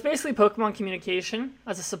 So it's basically Pokemon communication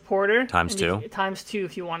as a supporter. Times and two. Times 2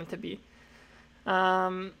 if you want it to be.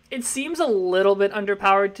 It seems a little bit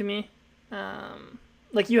underpowered to me.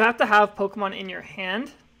 Like you have to have Pokemon in your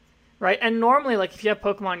hand, right? And normally, like if you have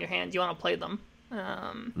Pokemon in your hand, you want to play them.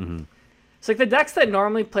 So like the decks that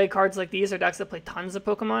normally play cards like these are decks that play tons of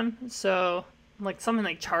Pokemon. So like something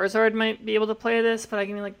like Charizard might be able to play this, but I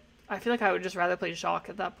feel like I would just rather play Jacques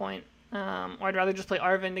at that point. Or I'd rather just play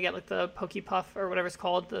Arvin to get like the Pokepuff or whatever it's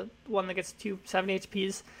called, the one that gets 270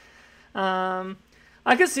 HPs.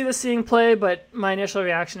 I could see this seeing play, but my initial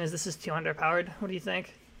reaction is this is too underpowered. What do you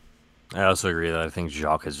think? I also agree that I think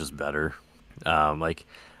Jacques is just better. Like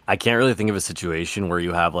I can't really think of a situation where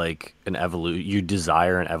you have like you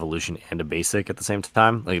desire an evolution and a basic at the same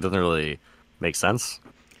time. Like it doesn't really make sense.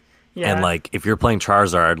 Yeah. And like if you're playing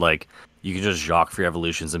Charizard, like you can just Jacques for your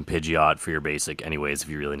evolutions and Pidgeot for your basic anyways if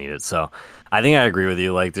you really need it. So I think I agree with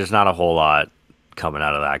you. Like there's not a whole lot coming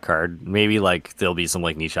out of that card. Maybe like there'll be some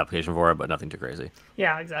like niche application for it, but nothing too crazy.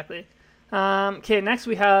 Yeah, exactly. Okay, next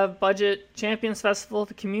we have Budget Champions Festival at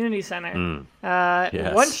the Community Center.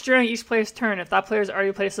 Yes. Once during each player's turn, if that player has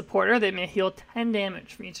already played a supporter, they may heal 10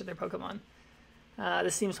 damage from each of their Pokemon.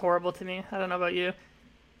 This seems horrible to me. I don't know about you.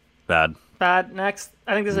 Bad. Bad. Next.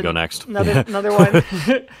 I think there's Go next. another one.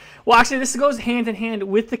 Well, actually, this goes hand in hand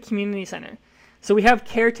with the Community Center. So we have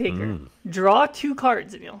Caretaker. Draw 2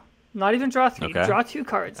 cards, Emil. Not even draw 3. Okay. Draw 2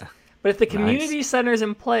 cards. But if the Community Nice. Center is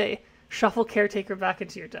in play, shuffle Caretaker back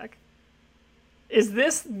into your deck. Is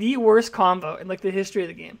this the worst combo in like the history of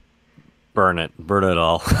the game? Burn it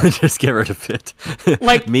all. Just get rid of it.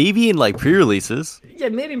 Like maybe in like pre-releases. yeah,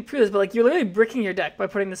 maybe improve this, but like you're literally bricking your deck by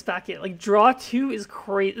putting this back in. Like draw 2 is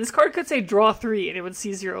crazy. This card could say draw 3 and it would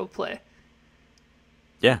see 0 play.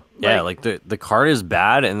 Yeah, like the card is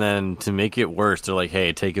bad, and then to make it worse, they're like,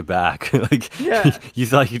 "Hey, take it back." Like, Yeah. you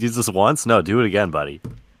thought you could use this once? No, do it again, buddy.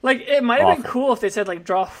 Like it might have been Awful. cool if they said like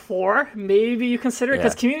draw 4. Maybe you consider it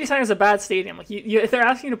because Yeah. Community Center is a bad stadium. Like if they're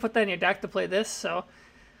asking you to put that in your deck to play this, so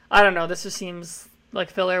I don't know. This just seems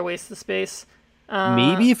like filler, waste of space.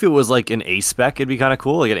 Maybe if it was like an A spec, it'd be kind of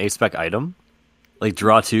cool, like an A spec item. Like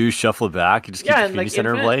draw 2, shuffle it back, you just keep Yeah, the and, community like, center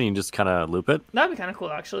in infinite. play, and you just kind of loop it. That'd be kind of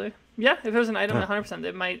cool, actually. Yeah, if it was an item, Yeah. 100%,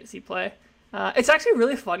 it might see play. It's actually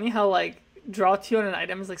really funny how like draw 2 on an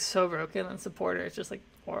item is like so broken, and supporter it's just like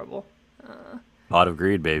horrible. Pot of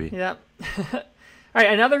greed, baby. Yeah. All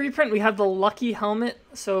right, another reprint. We have the Lucky Helmet.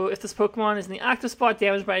 So if this Pokemon is in the active spot,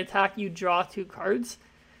 damaged by attack, you draw 2 cards.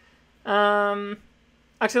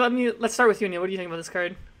 Actually, let's start with you, Neil. What do you think about this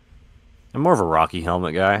card? I'm more of a Rocky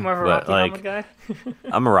Helmet guy. More of a but, Rocky like, Helmet guy.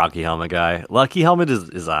 I'm a Rocky Helmet guy. Lucky Helmet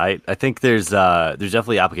is I think there's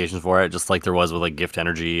definitely applications for it, just like there was with like Gift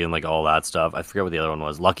Energy and like all that stuff. I forget what the other one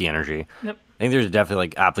was. Lucky Energy. Yep. I think there's definitely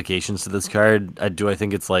like applications to this card. I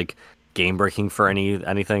think it's like game breaking for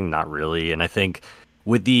anything? Not really. And I think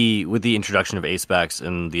with the introduction of A-Specs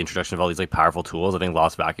and the introduction of all these like powerful tools, I think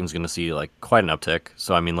Lost Vacuum is going to see like quite an uptick.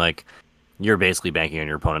 So I mean, like you're basically banking on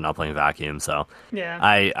your opponent not playing Vacuum. So Yeah.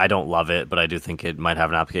 I don't love it, but I do think it might have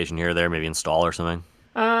an application here or there, maybe install or something.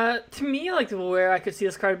 To me, like where I could see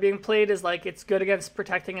this card being played is like it's good against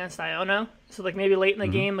protecting against Iono. So like maybe late in the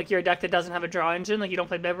game, like you're a deck that doesn't have a draw engine, like you don't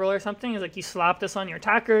play Beveril or something. Is like you slap this on your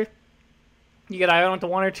attacker, you get Iono to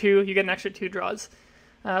 1 or 2, you get an extra 2 draws.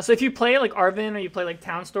 So if you play like Arvin or you play like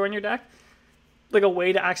Town Store in your deck, like a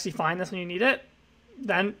way to actually find this when you need it,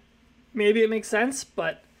 then maybe it makes sense.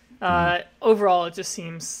 But overall, it just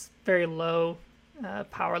seems very low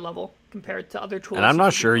power level compared to other tools. And I'm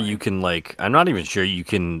not should be sure playing. you can I'm not even sure you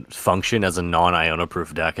can function as a non-Iono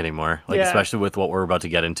proof deck anymore. Like Yeah. especially with what we're about to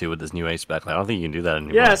get into with this new ace spec. I don't think you can do that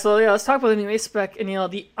anymore. Yeah, so let's talk about the new ace spec, and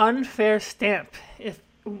the unfair stamp. If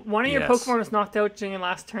one of your Yes. Pokemon is knocked out during your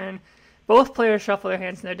last turn, both players shuffle their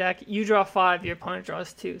hands in their deck. You draw 5, your opponent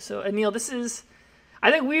draws 2. So, Anil, this is,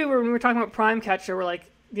 I think when we were talking about Prime Catcher, we're like,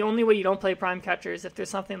 the only way you don't play Prime Catcher is if there's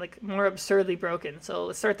something like more absurdly broken. So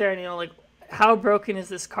let's start there, Anil. Like, how broken is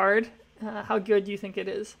this card? How good do you think it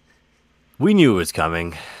is? We knew it was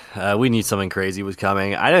coming. We knew something crazy was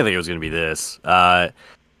coming. I didn't think it was going to be this.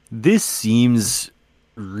 This seems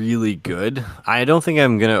really good. I don't think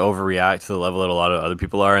I'm gonna overreact to the level that a lot of other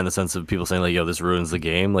people are in the sense of people saying like, "Yo, this ruins the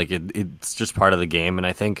game." Like it's just part of the game, and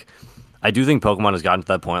I do think Pokemon has gotten to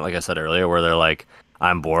that point, like I said earlier, where they're like,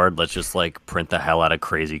 "I'm bored. Let's just like print the hell out of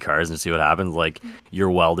crazy cards and see what happens." Like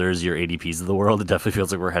your Welders, your ADPs of the world. It definitely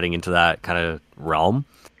feels like we're heading into that kind of realm.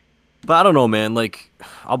 But I don't know, man. Like,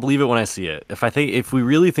 I'll believe it when I see it. If we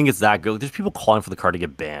really think it's that good, like, there's people calling for the card to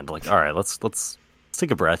get banned. Like, all right, let's take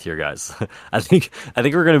a breath here, guys. I think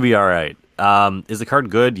we're gonna be all right. Is the card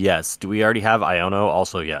good? Yes. Do we already have Iono?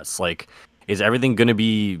 Also, yes. Like, is everything gonna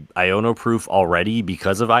be Iono proof already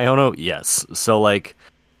because of Iono? Yes. So, like,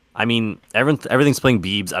 I mean, everything's playing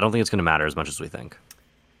Beebs. I don't think it's gonna matter as much as we think.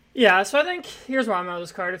 Yeah, so I think here's where I'm at with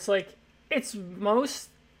this card. It's like it's most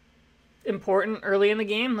important early in the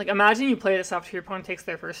game. Like imagine you play this after your opponent takes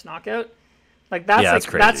their first knockout. Like Yeah, that's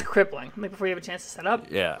that's crazy. crippling. Like before you have a chance to set up.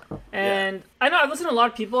 Yeah. Yeah. And I know I've listened to a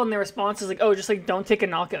lot of people and their response is like, oh, just like don't take a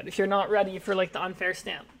knockout if you're not ready for like the unfair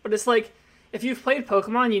stamp. But it's like if you've played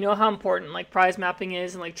Pokemon, you know how important like prize mapping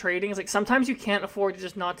is and like trading is. Like sometimes you can't afford to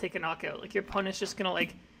just not take a knockout. Like your opponent's just gonna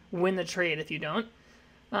like win the trade if you don't.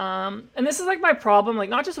 And this is like my problem,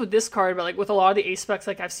 like not just with this card, but like with a lot of the ace specs,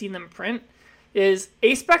 like I've seen them print, is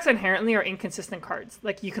ace specs inherently are inconsistent cards.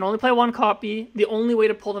 Like you can only play one copy. The only way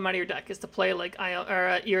to pull them out of your deck is to play like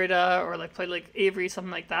Irida or like play like Avery,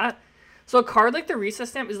 something like that. So a card like the Reset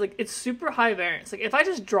Stamp is like it's super high variance. Like if I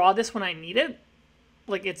just draw this when I need it,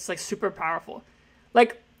 like it's like super powerful.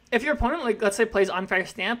 Like if your opponent like let's say plays Unfair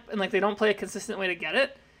Stamp and like they don't play a consistent way to get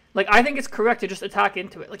it, like I think it's correct to just attack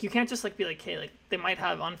into it. Like you can't just like be like, hey, like they might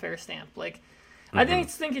have Unfair Stamp. Like I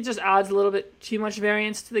think it just adds a little bit too much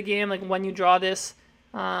variance to the game. Like when you draw this,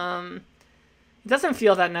 it doesn't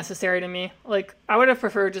feel that necessary to me. Like I would have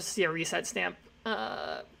preferred just to see a Reset Stamp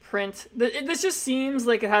print. This just seems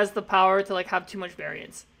like it has the power to like have too much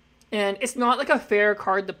variance, and it's not like a fair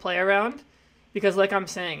card to play around because, like I'm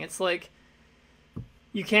saying, it's like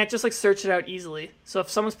you can't just like search it out easily. So if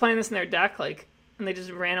someone's playing this in their deck, like and they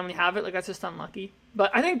just randomly have it, like that's just unlucky.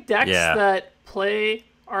 But I think decks Yeah. that play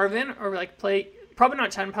Arvin or like play probably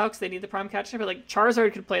not Chen Pao because they need the Prime Catcher, but like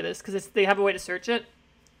Charizard could play this because they have a way to search it.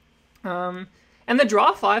 And the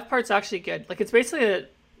draw five part's actually good. Like it's basically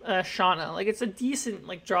a Shauna. Like it's a decent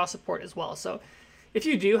like draw support as well. So if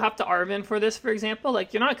you do have to Arvin for this, for example,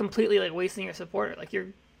 like you're not completely like wasting your supporter. Like you're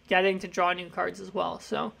getting to draw new cards as well.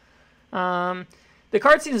 So the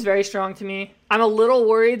card seems very strong to me. I'm a little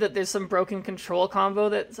worried that there's some broken control combo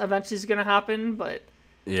that eventually is going to happen, but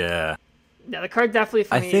Yeah. yeah, the card definitely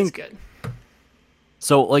for I me is think good.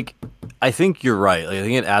 so. Like, I think you're right. Like, I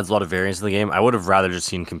think it adds a lot of variance to the game. I would have rather just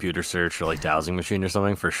seen computer search or like dowsing machine or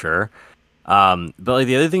something for sure. But like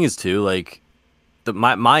the other thing is too, like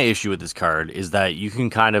my issue with this card is that you can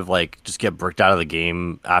kind of like just get bricked out of the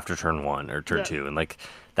game after turn one or turn Yeah. two, and like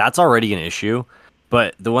that's already an issue.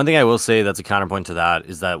 But the one thing I will say that's a counterpoint to that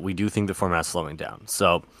is that we do think the format's slowing down.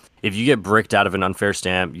 So if you get bricked out of an unfair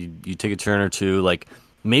stamp, you take a turn or two, like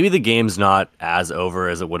maybe the game's not as over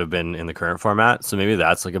as it would have been in the current format. So maybe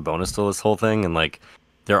that's like a bonus to this whole thing. And like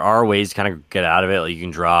there are ways to kind of get out of it. Like you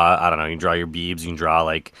can draw, I don't know, you can draw your Beebs, you can draw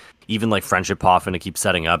like even like Friendship Poffin to keep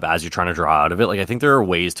setting up as you're trying to draw out of it. Like I think there are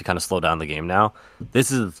ways to kind of slow down the game now. This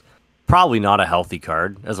is probably not a healthy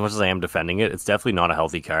card as much as I am defending it. It's definitely not a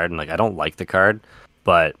healthy card, and like I don't like the card,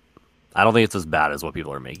 but I don't think it's as bad as what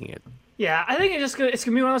people are making it. Yeah, I think it's gonna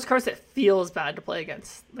be one of those cards that feels bad to play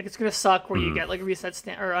against. Like it's gonna suck where you get like reset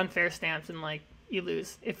stamp or unfair stamps and like you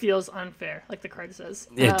lose. It feels unfair, like the card says.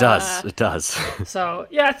 It does. It does. So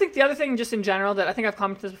yeah, I think the other thing, just in general, that I think I've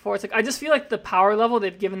commented this before, it's like I just feel like the power level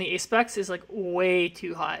they've given the ace specs is like way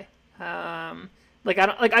too high. Like I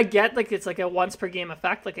don't like I get like it's like a once per game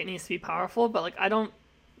effect, like it needs to be powerful, but like I don't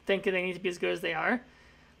think they need to be as good as they are.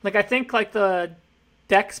 Like I think like the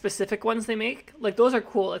deck specific ones they make, like those are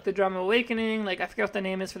cool. Like the Drum of Awakening, like I forget what the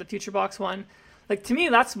name is for the Future Box one. Like to me,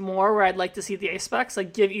 that's more where I'd like to see the ace specs.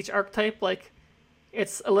 Like give each archetype like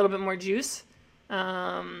it's a little bit more juice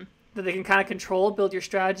that they can kind of control, build your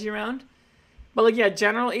strategy around. But like yeah,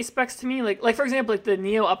 general ace specs to me, like for example, like the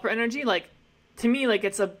Neo Upper Energy, like to me like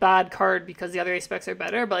it's a bad card because the other ace specs are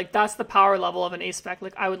better. But like that's the power level of an ace spec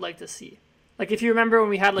like I would like to see. Like if you remember when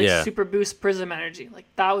we had like Yeah. Super Boost Prism Energy, like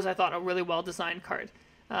that was I thought a really well designed card.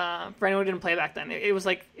 For anyone who didn't play back then, it was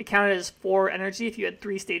like it counted as 4 energy if you had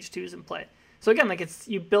 3 stage 2s in play. So again, like it's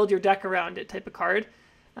you build your deck around it type of card,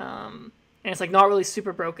 and it's like not really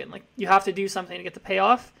super broken. Like you have to do something to get the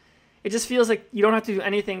payoff. It just feels like you don't have to do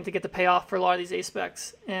anything to get the payoff for a lot of these ace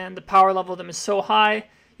specs, and the power level of them is so high.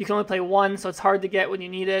 You can only play one, so it's hard to get when you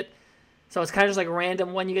need it. So it's kind of just like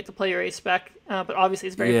random when you get to play your ace spec, but obviously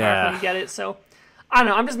it's very powerful when Yeah. you get it. So I don't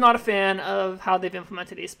know. I'm just not a fan of how they've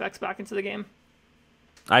implemented ace-specs back into the game.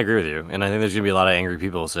 I agree with you, and I think there's gonna be a lot of angry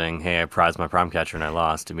people saying, "Hey, I prized my prime catcher and I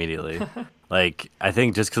lost immediately." Like, I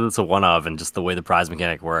think just because it's a one of and just the way the prize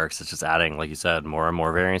mechanic works, it's just adding, like you said, more and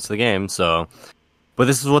more variance to the game. So, but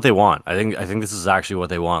this is what they want. I think this is actually what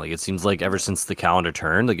they want. Like, it seems like ever since the calendar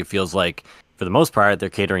turned, like it feels like for the most part they're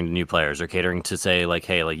catering to new players. They're catering to say like,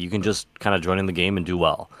 "Hey, like you can just kind of join in the game and do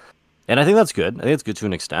well." And I think that's good. I think it's good to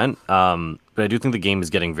an extent. But I do think the game is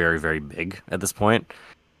getting very, very big at this point.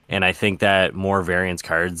 And I think that more variance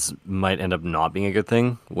cards might end up not being a good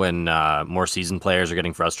thing when more seasoned players are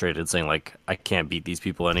getting frustrated, saying like, "I can't beat these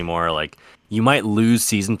people anymore." Like, you might lose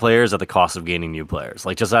seasoned players at the cost of gaining new players.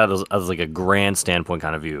 Like, just out of as like a grand standpoint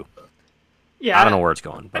kind of view. Yeah, I don't know where it's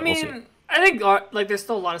going, but I mean, we'll see. I think like there's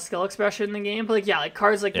still a lot of skill expression in the game, but like yeah, like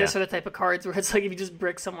cards like this are the type of cards where it's like if you just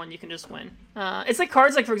brick someone, you can just win. It's like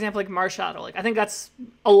cards like for example like Marshadow. Like I think that's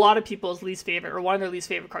a lot of people's least favorite or one of their least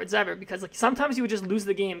favorite cards ever because like sometimes you would just lose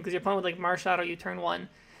the game because you're playing with like Marshadow, you turn one.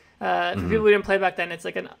 For people who didn't play back then, it's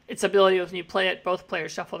like its ability was when you play it, both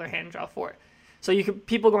players shuffle their hand and draw four. So you could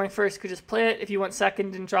people going first could just play it. If you went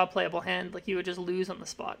second and draw a playable hand, like you would just lose on the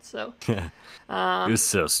spot. So It was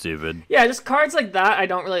so stupid. yeah, just cards like that I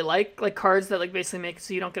don't really like. Like cards that like basically make it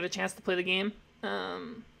so you don't get a chance to play the game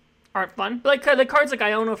aren't fun. But like the cards like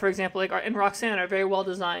Iono, for example, like and Roxanne are very well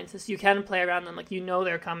designed, so you can play around them. Like you know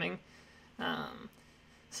they're coming.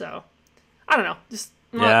 So I don't know. Just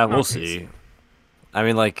not We'll crazy. see. I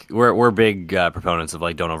mean, like we're big proponents of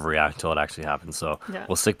like don't overreact until it actually happens. So Yeah.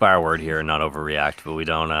 we'll stick by our word here and not overreact. But we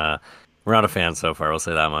don't. We're not a fan so far. We'll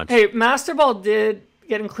say that much. Hey, Master Ball did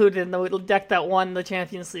get included in the deck that won the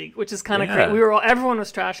Champions League, which is kind of great. Everyone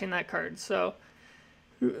was trashing that card, so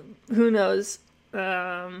who knows?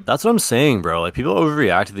 That's what I'm saying, bro. Like people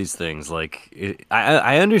overreact to these things. Like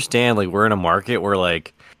I understand. Like we're in a market where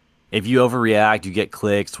like if you overreact, you get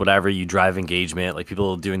clicks, whatever. You drive engagement. Like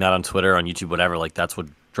people doing that on Twitter, on YouTube, whatever. Like that's what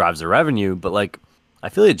drives their revenue. But like I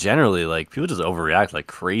feel like generally, like people just overreact like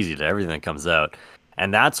crazy to everything that comes out,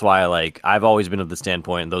 and that's why like I've always been of the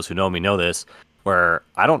standpoint, and those who know me know this, where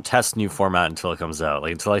I don't test new format until it comes out.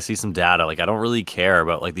 Like until I see some data. Like I don't really care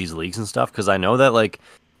about like these leaks and stuff because I know that like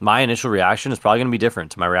my initial reaction is probably going to be different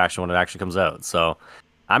to my reaction when it actually comes out. So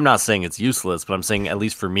I'm not saying it's useless, but I'm saying at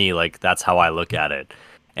least for me, like that's how I look at it.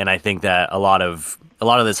 And I think that a lot of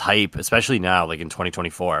this hype, especially now, like in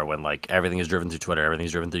 2024, when like everything is driven through Twitter,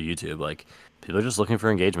 everything's driven through YouTube, like people are just looking for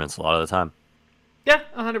engagements a lot of the time. Yeah,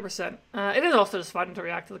 100%. It is also just fun to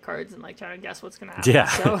react to the cards and like try to guess what's gonna happen. Yeah.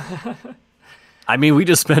 So. I mean, we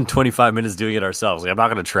just spent 25 minutes doing it ourselves. Like, I'm not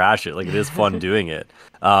going to trash it. Like, it is fun doing it.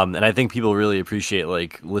 And I think people really appreciate,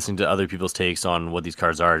 like, listening to other people's takes on what these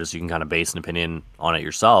cards are, just so you can kind of base an opinion on it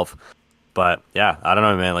yourself. But, yeah, I don't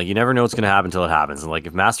know, man. Like, you never know what's going to happen until it happens. And, like,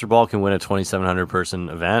 if Master Ball can win a 2,700-person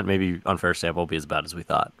event, maybe Unfair Sample will be as bad as we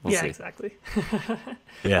thought. We'll see. Exactly.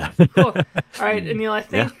 Yeah. Cool. All right, Anil, I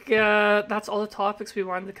think that's all the topics we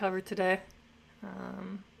wanted to cover today.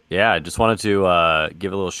 Yeah, I just wanted to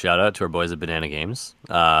give a little shout out to our boys at Banana Games.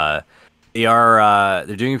 They're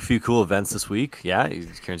doing a few cool events this week. Yeah,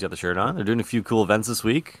 Kieran's got the shirt on. They're doing a few cool events this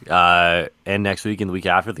week, and next week and the week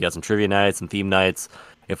after. They got some trivia nights, some theme nights.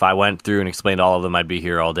 If I went through and explained all of them, I'd be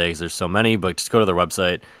here all day because there's so many. But just go to their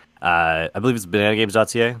website. I believe it's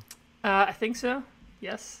bananagames.ca. I think so.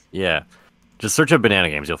 Yes. Yeah, just search up Banana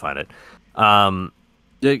Games, you'll find it.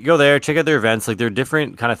 Go there, check out their events. Like they're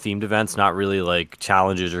different kind of themed events, not really like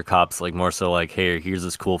challenges or cups. Like more so like, hey, here's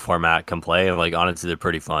this cool format, come play. And like honestly, they're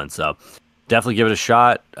pretty fun. So definitely give it a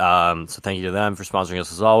shot. So thank you to them for sponsoring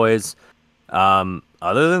us as always.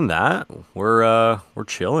 Other than that, we're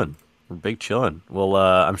chilling. We're big chilling.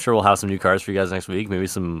 I'm sure we'll have some new cards for you guys next week. Maybe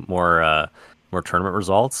some more tournament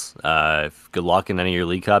results. Good luck in any of your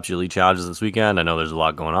league cups, your league challenges this weekend. I know there's a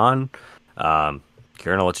lot going on.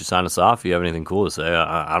 Kieran, I'll let you sign us off if you have anything cool to say.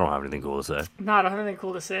 I don't have anything cool to say. No, I don't have anything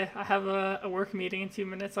cool to say. I have a work meeting in 2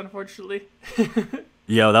 minutes, unfortunately.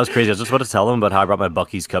 Yo, that was crazy. I was just about to tell them about how I brought my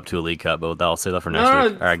Bucky's Cup to a league cup, but I'll save that for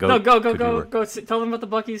next week. All right, go. Go. Tell them about the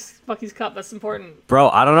Bucky's Cup. That's important. Bro,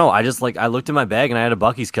 I don't know. I just I looked in my bag and I had a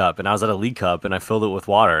Bucky's Cup and I was at a league cup and I filled it with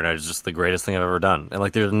water and it was just the greatest thing I've ever done. And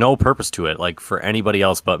like, there's no purpose to it, like for anybody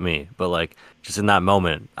else but me. But like, just in that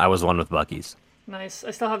moment, I was one with Bucky's. Nice. I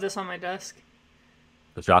still have this on my desk.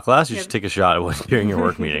 The shot glass? You should take a shot during your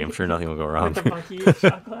work meeting. I'm sure nothing will go wrong. With the Bucky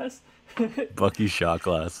shot glass. Bucky's shot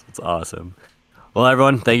glass. It's awesome. Well,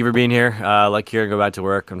 everyone, thank you for being here. Let Kieran go back to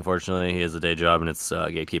work. Unfortunately, he has a day job and it's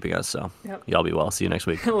gatekeeping us. So y'all be well. See you next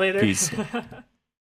week. Later. Peace.